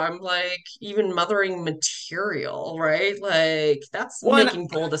know I'm like even mothering material, right? Like that's One, making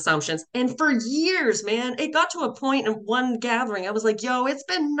bold assumptions. And for years, man, it got to a point in one gathering, I was like, yo, it's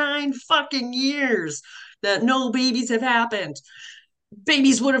been 9 fucking years that no babies have happened.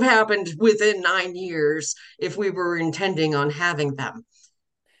 Babies would have happened within 9 years if we were intending on having them.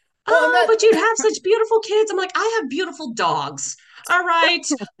 well, and Oh, that but you'd have such beautiful kids. I'm like, I have beautiful dogs. All right.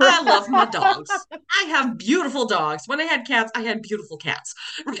 I love my dogs. I have beautiful dogs. When I had cats, I had beautiful cats.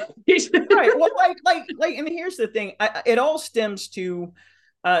 right. Well, and here's the thing. It all stems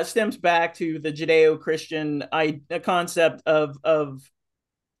back to the Judeo-Christian concept of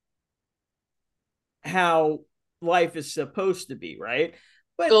how life is supposed to be, right?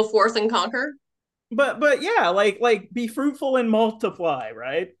 But Go forth and conquer. but yeah, like be fruitful and multiply,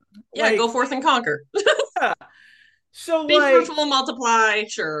 right? Yeah, go Like, forth and conquer. yeah. So Be like, fruitful and multiply.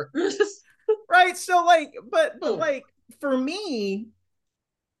 Sure. right. So like, but Hmm. like, for me,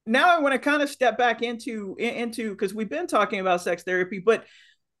 now I want to kind of step back into because we've been talking about sex therapy, but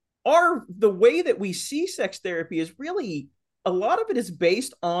the way that we see sex therapy is really, a lot of it is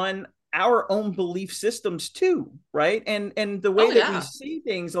based on our own belief systems too, right? And the way Oh that we yeah. see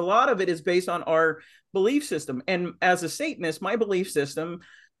things, a lot of it is based on our belief system. And as a Satanist, my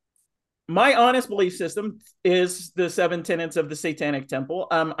honest belief system is the seven tenets of the Satanic Temple.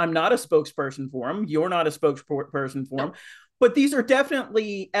 I'm not a spokesperson for them. You're not a spokesperson for them. Nope. but these are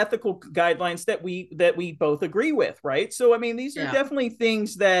definitely ethical guidelines that we both agree with, right? So I mean, these are Yeah. definitely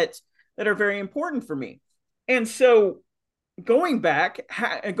things that are very important for me. And so going back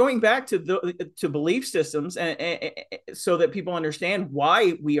to the to belief systems, and so that people understand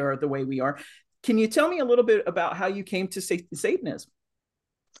why we are the way we are, can you tell me a little bit about how you came to Satanism?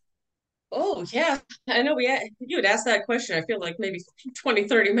 Oh, yeah. I know you had asked that question, I feel like maybe 20,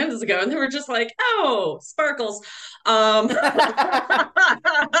 30 minutes ago, and they were just like, oh, sparkles. Um,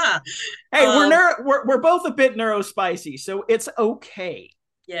 Hey, um, we're both a bit neurospicy, so it's okay.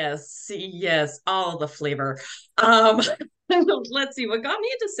 yes, yes, all the flavor. Um, let's see, what got me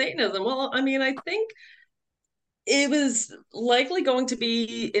into Satanism? Well, I mean, I think it was likely going to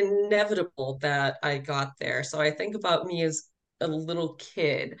be inevitable that I got there. So I think about me as a little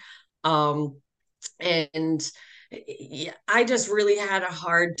kid. Um, and yeah, I just really had a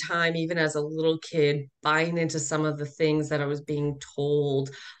hard time, even as a little kid, buying into some of the things that I was being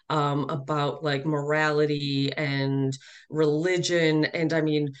told about like morality and religion. And I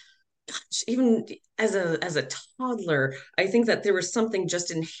mean, gosh, even as a toddler, I think that there was something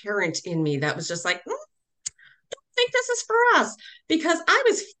just inherent in me that was just like, think this is for us because I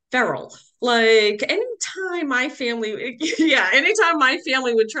was feral. Like anytime my family, yeah, anytime my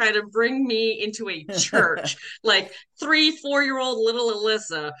family would try to bring me into a church, like 3, 4 year old little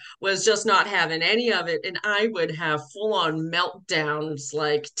Alyssa was just not having any of it. And I would have full on meltdowns,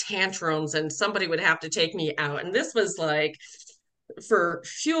 like tantrums, and somebody would have to take me out. And this was like, for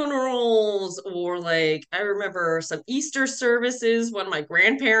funerals or like I remember some Easter services when my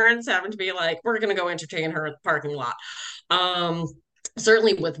grandparents happened to be like, we're gonna go entertain her at the parking lot. Um,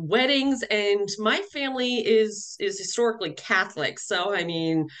 certainly with weddings, and my family is historically Catholic. So I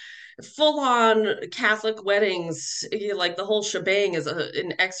mean, full on Catholic weddings, like the whole shebang is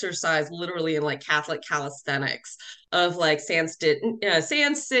an exercise literally in like Catholic calisthenics of like sand sit,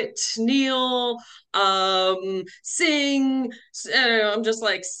 kneel, sing. I'm just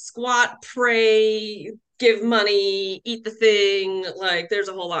like squat, pray, give money, eat the thing. Like there's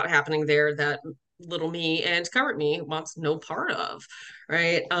a whole lot happening there that little me and current me wants no part of,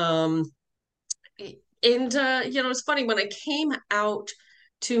 right? And it's funny when I came out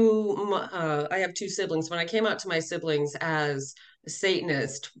to I have two siblings. When I came out to my siblings as a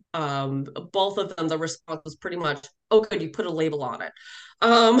Satanist, both of them, the response was pretty much, "Oh, good, you put a label on it."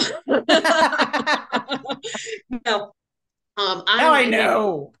 Um, no, Now I I mean,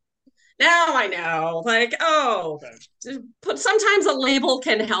 know. now I know. Like, oh, sometimes a label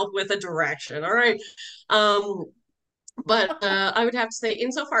can help with a direction. All right. Um, but I would have to say,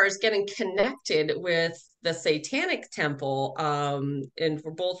 insofar as getting connected with the Satanic Temple, and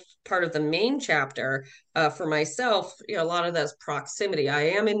we're both part of the main chapter, for myself, a lot of that's proximity. I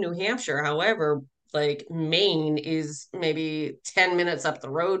am in New Hampshire, however, like Maine is maybe 10 minutes up the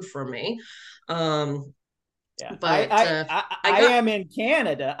road from me. Um, Yeah, but I I got am in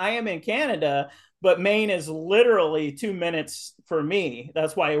Canada. I am in Canada, but Maine is literally 2 minutes for me.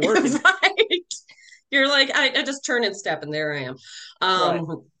 That's why I work in Maine. right. You're like, I just turn and step, and there I am. Right.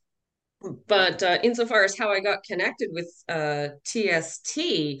 But insofar as how I got connected with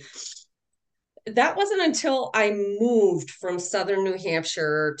TST, that wasn't until I moved from southern New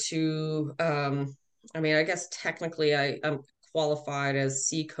Hampshire to, I mean, I guess technically I'm qualified as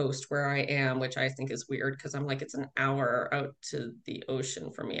Seacoast where I am, which I think is weird because I'm like, it's an hour out to the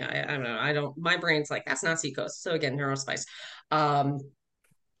ocean for me. I don't know. My brain's like, that's not Seacoast. So again, neurospice. Um,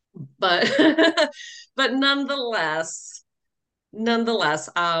 but, but nonetheless,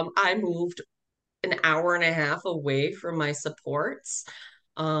 I moved an hour and a half away from my supports.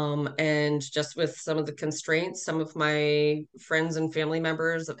 And just with some of the constraints some of my friends and family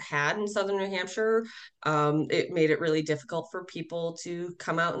members have had in southern New Hampshire, it made it really difficult for people to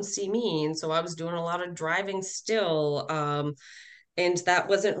come out and see me. And so I was doing a lot of driving still. And that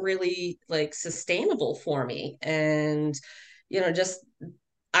wasn't really like sustainable for me. And, just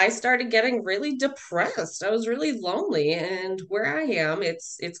I started getting really depressed. I was really lonely. And where I am,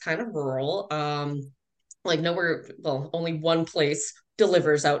 it's kind of rural. Like nowhere, well, only one place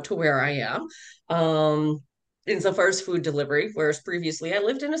delivers out to where I am. Um, insofar as food delivery, whereas previously I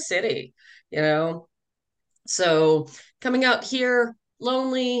lived in a city, you know. So coming out here,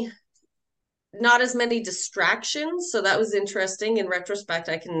 lonely, not as many distractions, so that was interesting. In retrospect,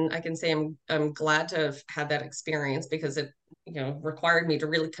 I can say I'm glad to have had that experience because it required me to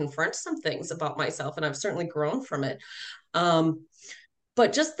really confront some things about myself, and I've certainly grown from it. um,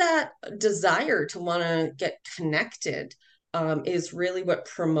 but just that desire to want to get connected, is really what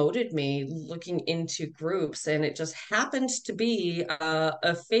promoted me looking into groups. And it just happened to be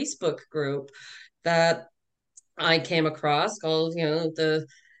a Facebook group that I came across called, the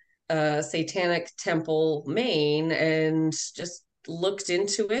Satanic Temple, Maine, and just looked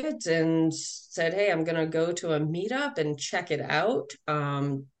into it and said, "Hey, I'm gonna go to a meetup and check it out."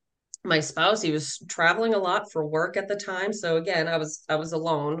 My spouse, he was traveling a lot for work at the time, so again, I was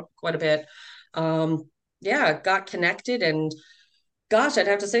alone quite a bit. Um, yeah, got connected, and gosh, I'd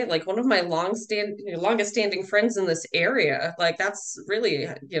have to say, like, one of my longest standing friends in this area. Like, that's really,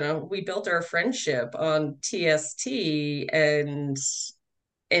 we built our friendship on TST and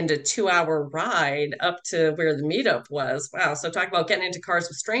a 2 hour ride up to where the meetup was. Wow. So talk about getting into cars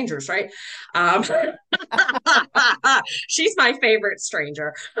with strangers, right? Um, she's my favorite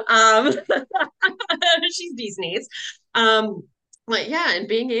stranger. Um, she's bee's knees. But yeah, and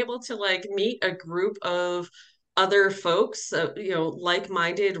being able to like meet a group of other folks,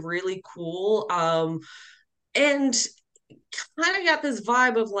 like-minded, really cool. And kind of got this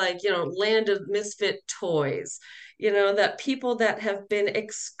vibe of like, land of misfit toys, that people that have been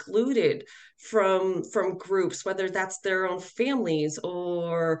excluded from groups, whether that's their own families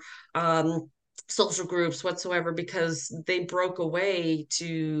or social groups whatsoever, because they broke away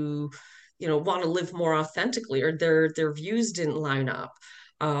to, want to live more authentically, or their views didn't line up.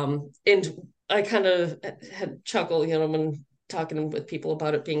 And I kind of had chuckle, when talking with people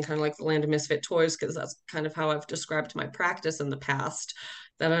about it being kind of like the land of misfit toys, because that's kind of how I've described my practice in the past.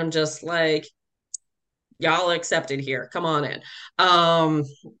 That I'm just like, y'all accepted here. Come on in.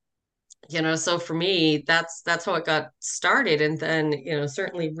 So for me, that's how it got started. And then,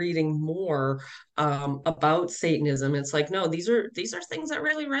 certainly reading more about Satanism, it's like, no, these are things that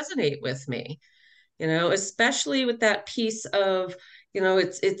really resonate with me, especially with that piece of,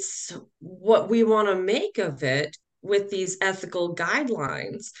 it's what we want to make of it with these ethical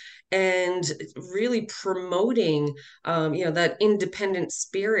guidelines, and really promoting, that independent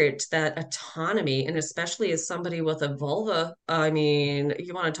spirit, that autonomy. And especially as somebody with a vulva, I mean,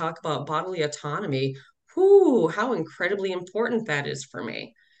 you want to talk about bodily autonomy. Whoo, how incredibly important that is for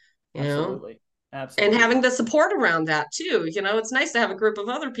me, you know? Absolutely. And Absolutely. having the support around that too. It's nice to have a group of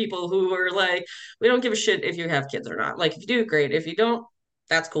other people who are like, we don't give a shit if you have kids or not. Like, if you do, great. If you don't,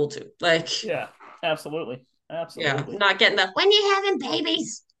 that's cool too. Like, Yeah, absolutely. yeah, Absolutely. not getting that when you having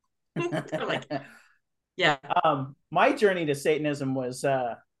babies. Like, yeah. My journey to Satanism was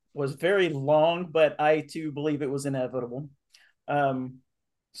very long, but I too believe it was inevitable. Um,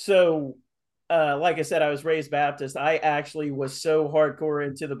 so like I said, I was raised Baptist. I actually was so hardcore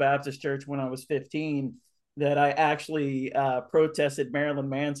into the Baptist church when I was 15 that I actually protested Marilyn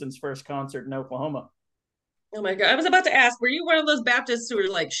Manson's first concert in Oklahoma. Oh my God. I was about to ask, were you one of those Baptists who were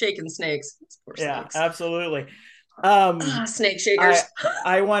like shaking snakes? Poor Yeah, snakes. absolutely. Ah, Um, snake shakers.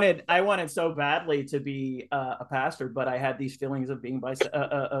 I I wanted so badly to be a pastor, but I had these feelings of being I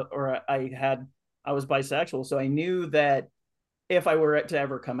was bisexual, so I knew that if I were to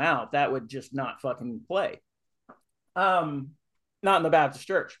ever come out, that would just not fucking play. Um, Not in the Baptist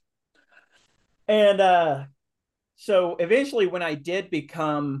church. And so eventually, when I did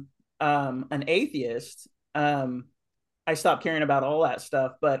become an atheist, I stopped caring about all that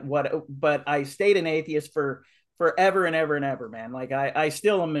stuff. But I stayed an atheist for forever and ever and ever, man. Like I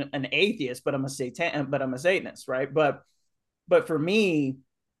still am an atheist, but I'm a Satanist, right? But for me,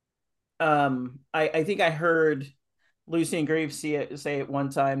 I think I heard Lucian Greaves say at one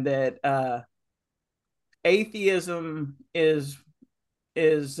time that atheism is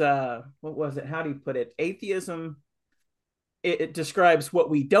what was it? How do you put it? Atheism, it describes what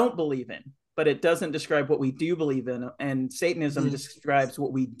we don't believe in, but it doesn't describe what we do believe in. And Satanism Mhm. describes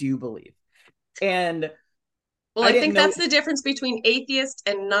what we do believe. And Well, I I didn't think know. that's the difference between atheist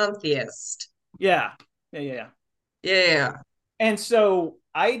and non-theist. Yeah, yeah. Yeah. And so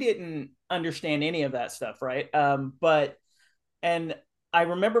I didn't understand any of that stuff, right? And I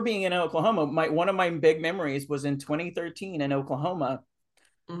remember being in Oklahoma. One of my big memories was in 2013 in Oklahoma.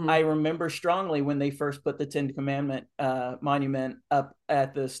 I Hmm. remember strongly when they first put the Ten Commandment monument up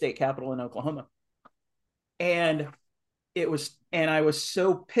at the state capitol in Oklahoma, and I was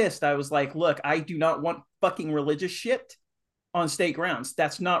so pissed. I was like, "Look, I do not want fucking religious shit on state grounds.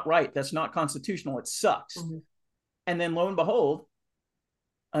 That's not right. That's not constitutional. It sucks." Hmm. And then lo and behold,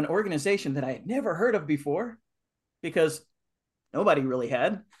 an organization that I had never heard of before, because nobody really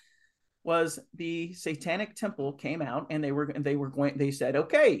had, was the Satanic Temple came out, and they said,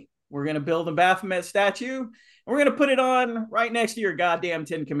 okay, we're going to build a Baphomet statue, and we're going to put it on right next to your goddamn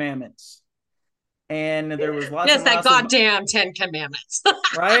Ten Commandments. And there was lots Yes, and that lots of, goddamn Ten Commandments.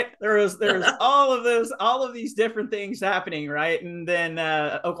 right, there was all of these different things happening, right? And then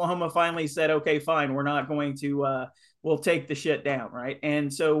Oklahoma finally said, okay, fine, we're not going to will take the shit down, right?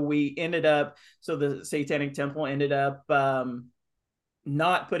 And so we ended up, so the Satanic Temple ended up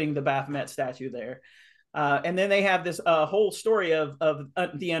not putting the Baphomet statue there. And then they have this whole story of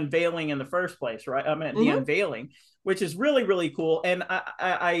the unveiling in the first place, right? I mean, the unveiling, which is really, really cool. And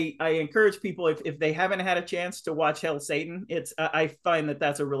I encourage people, if they haven't had a chance to watch Hail Satan, I find that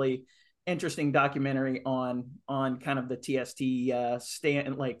that's a really interesting documentary on kind of the TST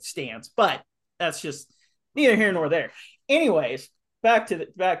stance. But that's just neither here nor there. Anyways, back to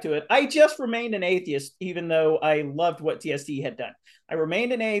it. I just remained an atheist, even though I loved what TST had done. I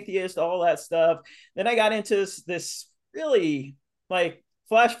remained an atheist, all that stuff. Then I got into this really, like,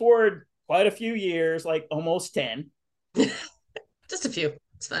 flash forward quite a few years, like almost 10. Just a few.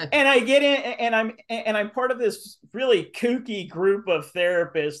 It's fine. And I get in, and I'm part of this really kooky group of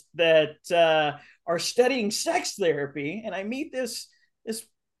therapists that are studying sex therapy, and I meet this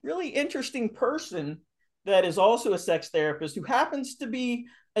really interesting person that is also a sex therapist who happens to be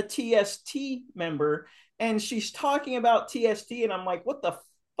a TST member, and she's talking about TST, and I'm like, what the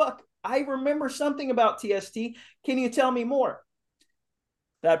fuck? I remember something about TST. Can you tell me more?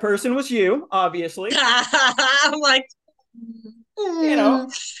 That person was you, obviously. I'm like, you know,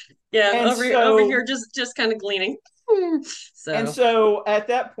 yeah, over here, just kind of gleaning. So at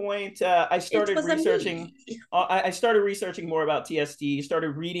that point, I started researching. I started researching more about TST. Started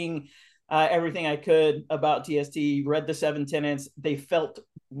reading everything I could about TST. Read the 7 tenets. They felt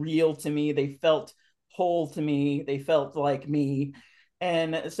real to me. They felt whole to me. They felt like me.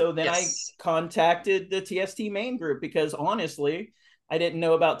 And so then I contacted the TST main group, because honestly, I didn't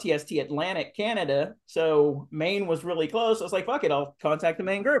know about TST Atlantic Canada. So Maine was really close. I was like, fuck it, I'll contact the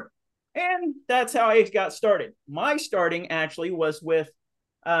main group. And that's how I got started. My starting actually was with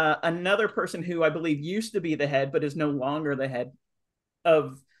another person who I believe used to be the head, but is no longer the head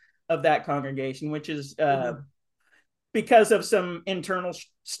of that congregation, which is because of some internal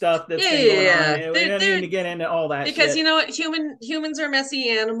stuff that's been going on. We don't need to get into all that because shit. You know what, humans are messy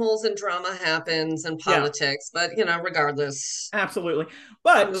animals, and drama happens, and politics, but regardless, absolutely.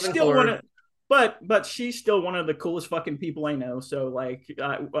 But still one of, but she's still one of the coolest fucking people I know, so like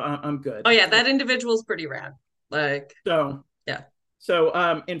I'm good. Oh yeah, that individual's pretty rad. Like, so yeah.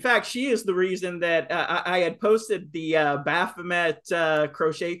 So, in fact, she is the reason that I had posted the Baphomet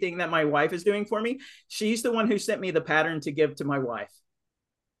crochet thing that my wife is doing for me. She's the one who sent me the pattern to give to my wife.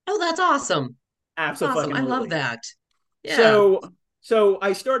 Oh, that's awesome. Absolutely. Awesome. I love that. Yeah. So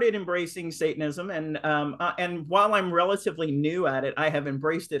I started embracing Satanism, and while I'm relatively new at it, I have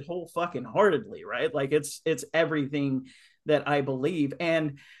embraced it whole fucking heartedly, right? Like it's everything that I believe.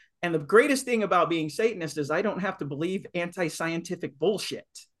 And the greatest thing about being Satanist is I don't have to believe anti-scientific bullshit.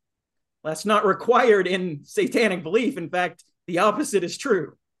 That's not required in satanic belief. In fact, the opposite is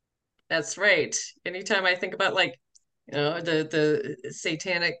true. That's right. Anytime I think about, like, the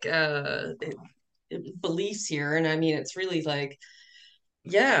satanic beliefs here, and I mean, it's really like,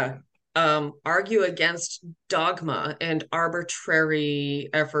 yeah, argue against dogma and arbitrary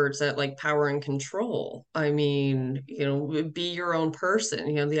efforts at, like, power and control. I mean, be your own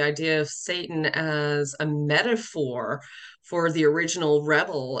person. The idea of Satan as a metaphor for the original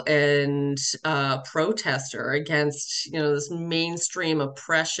rebel and protester against, this mainstream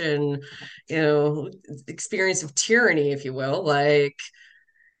oppression, experience of tyranny, if you will. Like,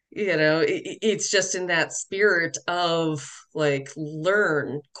 it's just in that spirit of, like,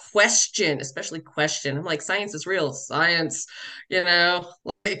 learn, question, especially question. I'm like, science is real. Science,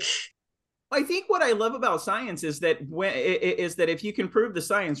 like. I think what I love about science is that if you can prove the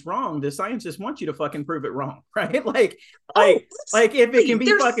science wrong, the scientists want you to fucking prove it wrong, right? Like if it can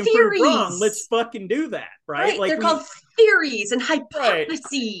be fucking proved wrong, let's fucking do that, right? Like, they're called theories and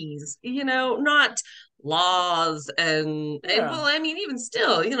hypotheses, not laws. And well, I mean, even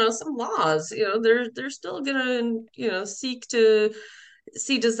still, some laws, they're still gonna seek to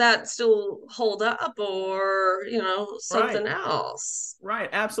see, does that still hold up, or something else. Right,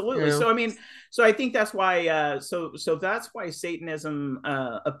 absolutely. So I mean, so I think that's why so that's why Satanism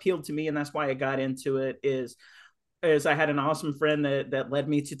appealed to me, and that's why I got into it. Is I had an awesome friend that led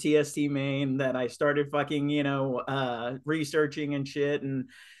me to TST Maine, that I started fucking researching and shit,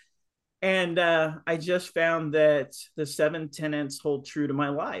 and I just found that the 7 tenets hold true to my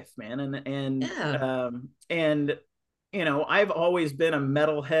life, man. And I've always been a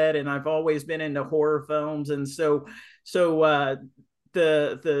metalhead, and I've always been into horror films, and so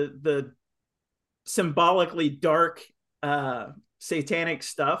the symbolically dark satanic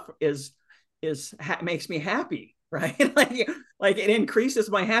stuff makes me happy, right? like it increases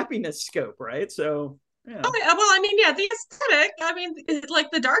my happiness scope, right? So Yeah. Okay, well, I mean, yeah, the aesthetic. I mean, like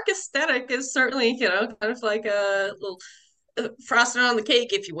the dark aesthetic is certainly, kind of like a little frosting on the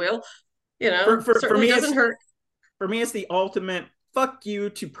cake, if you will. For Certainly me, doesn't hurt. it's the ultimate fuck you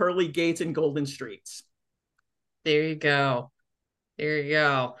to pearly gates and golden streets. There you go. There you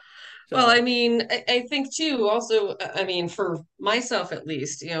go. Well, I So mean, I think too, also, I mean, for myself at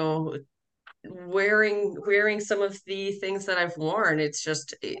least, wearing some of the things that I've worn,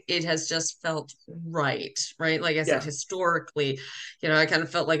 it has just felt right. Like I said, yeah, historically, I kind of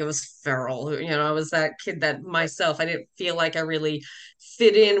felt like it was feral. I was that kid that myself, I didn't feel like I really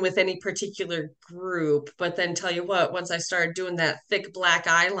fit in with any particular group. But then tell you what, once I started doing that thick black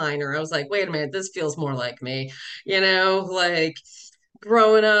eyeliner, I was like, wait a minute, this feels more like me. Like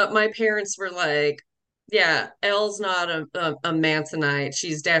growing up, my parents were like, yeah, Elle's not a Mansonite.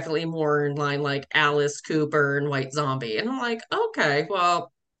 She's definitely more in line like Alice Cooper and White Zombie. And I'm like, okay,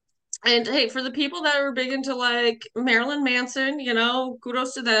 well, and hey, for the people that were big into like Marilyn Manson,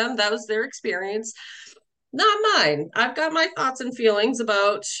 kudos to them. That was their experience. Not mine. I've got my thoughts and feelings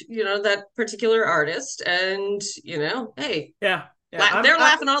about, that particular artist. And, hey, yeah, yeah. they're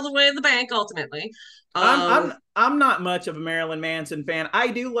laughing all the way to the bank ultimately. Um, I'm not much of a Marilyn Manson fan. I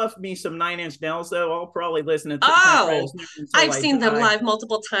do love me some Nine Inch Nails though. I'll probably listen to Trent Oh, Reznor until I've I seen them die. live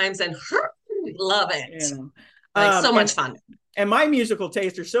multiple times and love it. You know, Like so and much fun. my musical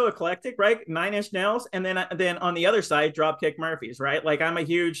tastes are so eclectic, right? Nine Inch Nails, and then on the other side, Dropkick Murphys, right? Like I'm a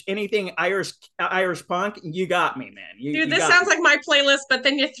huge anything Irish punk. You got me, man. Dude, You this got sounds me. like my playlist, but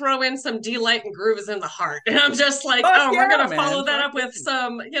then you throw in some Delight and Groove is in the Heart. And I'm just like, Fuck oh, we're yeah, gonna man. follow that Fuck up with yeah.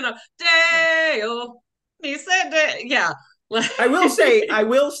 some, Dale. He said that, yeah. I will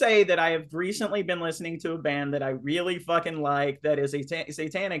say that I have recently been listening to a band that I really fucking like that is a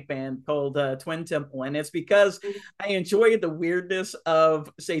satanic band called Twin Temple. And it's because I enjoy the weirdness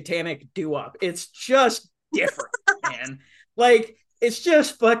of satanic doo-wop. It's just different, man. Like, it's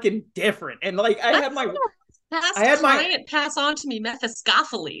just fucking different. And like, I past I had my, client pass on to me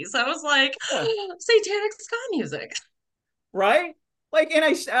Mephistopheles. I was like, yeah, satanic ska music. right? Like, and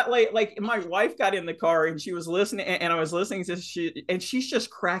I sat like my wife got in the car and she was listening, and I was listening to she, and she's just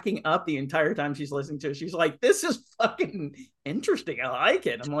cracking up the entire time she's listening to it. She's like, "This is fucking interesting. I like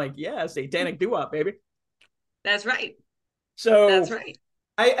it." I'm like, "Yeah, satanic doo-wop, baby." That's right. That's So right.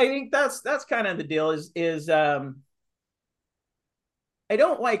 I think that's kind of the deal. Is I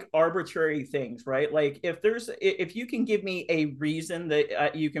don't like arbitrary things, right? Like if you can give me a reason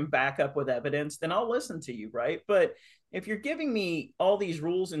that you can back up with evidence, then I'll listen to you, right? But if you're giving me all these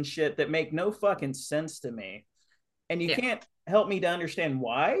rules and shit that make no fucking sense to me, and you Yeah. can't help me to understand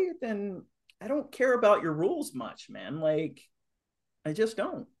why, then I don't care about your rules much, man. Like I just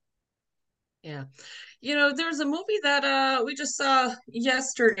don't. Yeah. There's a movie that we just saw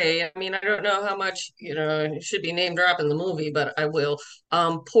yesterday. I mean, I don't know how much, it should be name dropping the movie, but I will.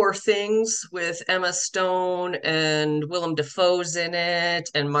 Poor Things with Emma Stone and Willem Dafoe's in it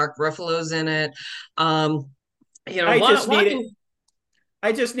and Mark Ruffalo's in it. Um, I just needed walking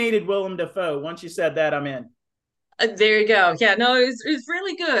I just needed Willem Dafoe. Once you said that, I'm in. There you go. Yeah, no, it's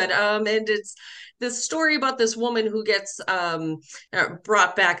really good. And it's this story about this woman who gets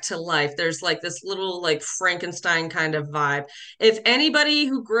brought back to life. There's like this little like Frankenstein kind of vibe. If anybody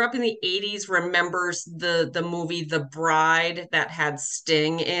who grew up in the 80s remembers the movie The Bride that had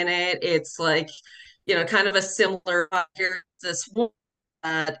Sting in it, it's like, kind of a similar here's this woman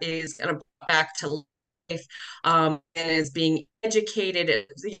that is kind of brought back to life and is being educated.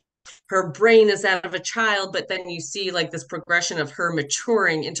 Her brain is that of a child, but then you see like this progression of her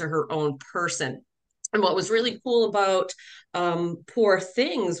maturing into her own person. And what was really cool about Poor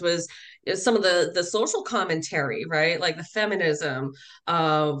Things was some of the social commentary, right? Like the feminism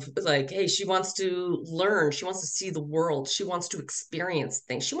of like, hey, she wants to learn, she wants to see the world, she wants to experience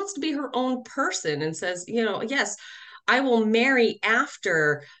things, she wants to be her own person, and says, yes, I will marry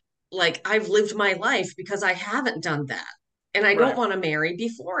after like I've lived my life because I haven't done that. And I don't Right. want to marry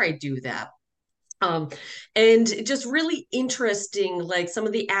before I do that. Um, and just really interesting, like some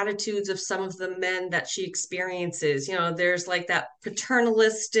of the attitudes of some of the men that she experiences. There's like that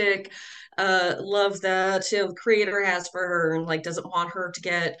paternalistic love that the creator has for her and like doesn't want her to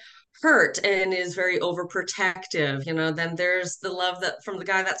get hurt and is very overprotective. Then there's the love that from the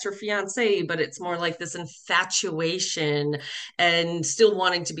guy that's her fiance, but it's more like this infatuation and still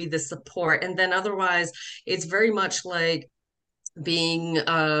wanting to be the support. And then otherwise, it's very much like being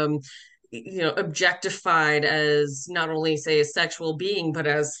objectified as not only say a sexual being but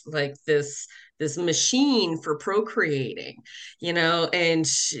as like this machine for procreating, and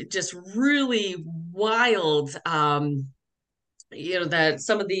just really wild that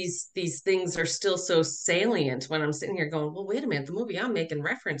some of these things are still so salient when I'm sitting here going, well, wait a minute, the movie I'm making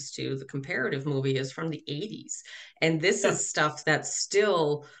reference to, the comparative movie, is from the 80s. And this Yeah. is stuff that's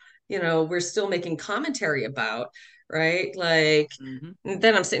still, we're still making commentary about, right? Like, Mm-hmm.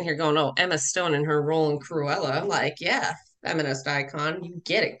 then I'm sitting here going, oh, Emma Stone and her role in Cruella. I'm like, yeah, feminist icon. You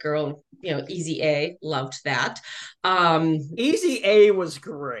get it, girl. Easy A, loved that. Um, Easy A was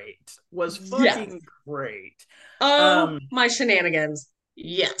great. Was yes. fucking great. Oh, Um, my shenanigans.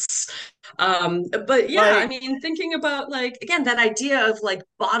 Yes. But yeah, I like mean, thinking about like again that idea of like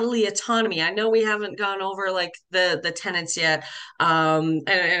bodily autonomy. I know we haven't gone over like the tenets yet, and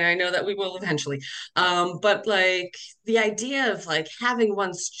I know that we will eventually. But like the idea of like having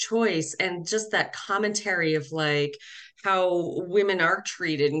one's choice and just that commentary of like how women are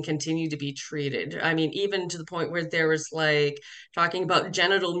treated and continue to be treated. I mean, even to the point where there was like talking about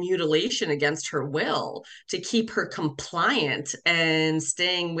genital mutilation against her will to keep her compliant and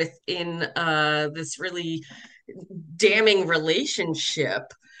staying within this really damning relationship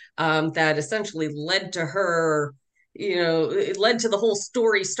that essentially led to her, it led to the whole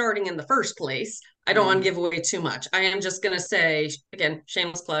story starting in the first place. I don't want to mhm. give away too much. I am just going to say, again,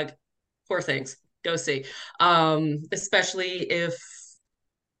 shameless plug, Poor Things. Go see. Especially if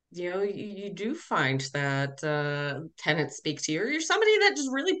you do find that tenants speak to you, or you're somebody that just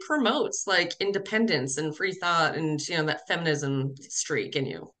really promotes like independence and free thought and that feminism streak in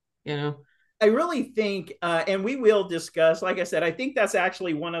you. I really think, and we will discuss. Like I said, I think that's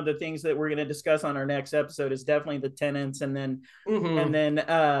actually one of the things that we're going to discuss on our next episode. Is definitely the tenants, and then Hmm.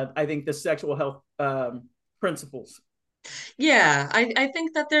 I think the sexual health principles. Yeah, I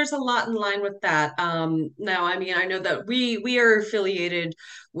think that there's a lot in line with that. Now, I mean, I know that we are affiliated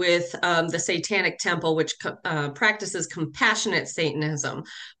with the Satanic Temple, which practices compassionate Satanism,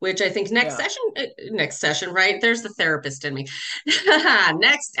 which I think Yeah, next session, right? There's the therapist in me.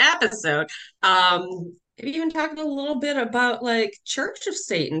 Next episode. Maybe even talking a little bit about like Church of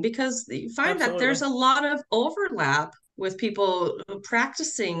Satan, because you find that there's absolutely. a lot of overlap with people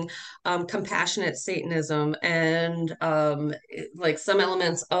practicing compassionate Satanism and like some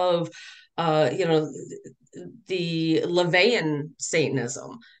elements of the LaVeyan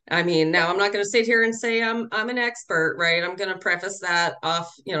Satanism. I mean, Yeah. now I'm not going to sit here and say I'm an expert, right? I'm going to preface that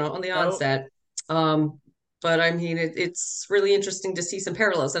off, on the No, onset. Um, but I mean, it's really interesting to see some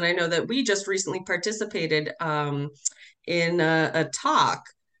parallels. And I know that we just recently participated in a talk,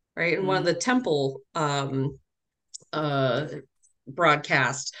 right, in one of the mm-hmm. temple uh,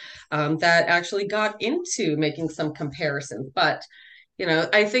 broadcast that actually got into making some comparisons. But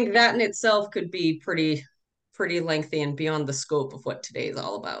I think that in itself could be pretty lengthy and beyond the scope of what today is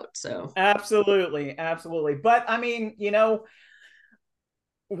all about. So Absolutely, absolutely. But I mean,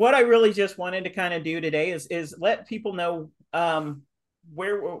 what I really just wanted to kind of do today is let people know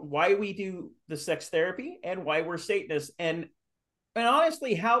where why we do the sex therapy and why we're Satanists, and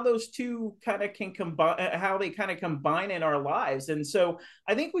honestly how those two kind of can combine, how they kind of combine in our lives. And so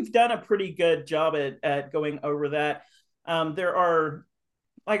I think we've done a pretty good job at going over that. There are,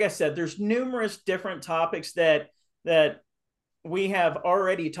 like I said, there's numerous different topics that we have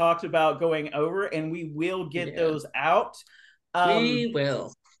already talked about going over, and we will get yeah, those out. um we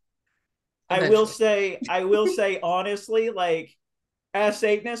will I will eventually. say, I will say honestly, like as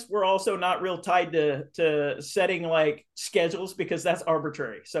Satanists, we're also not real tied to setting like schedules because that's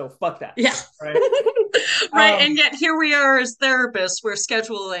arbitrary. So fuck that. Yeah. Right. Right. And Um yet here we are as therapists where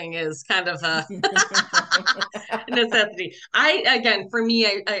scheduling is kind of a necessity. Again, for me,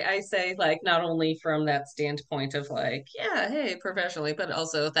 I say like not only from that standpoint of like, yeah, hey, professionally, but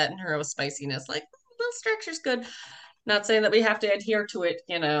also that neurospiciness, like the structure's good. Not saying that we have to adhere to it,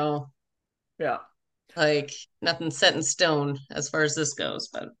 yeah. like nothing set in stone as far as this goes,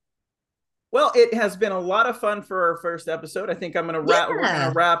 but Well, it has been a lot of fun for our first episode. I think I'm gonna wrap. We're gonna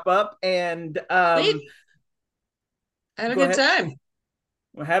yeah, wrap up, and we had a go good ahead. time.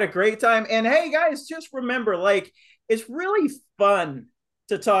 We had a great time. And hey, guys, just remember, like, it's really fun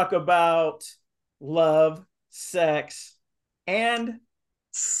to talk about love, sex, and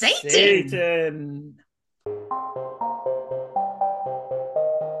Satan. Satan.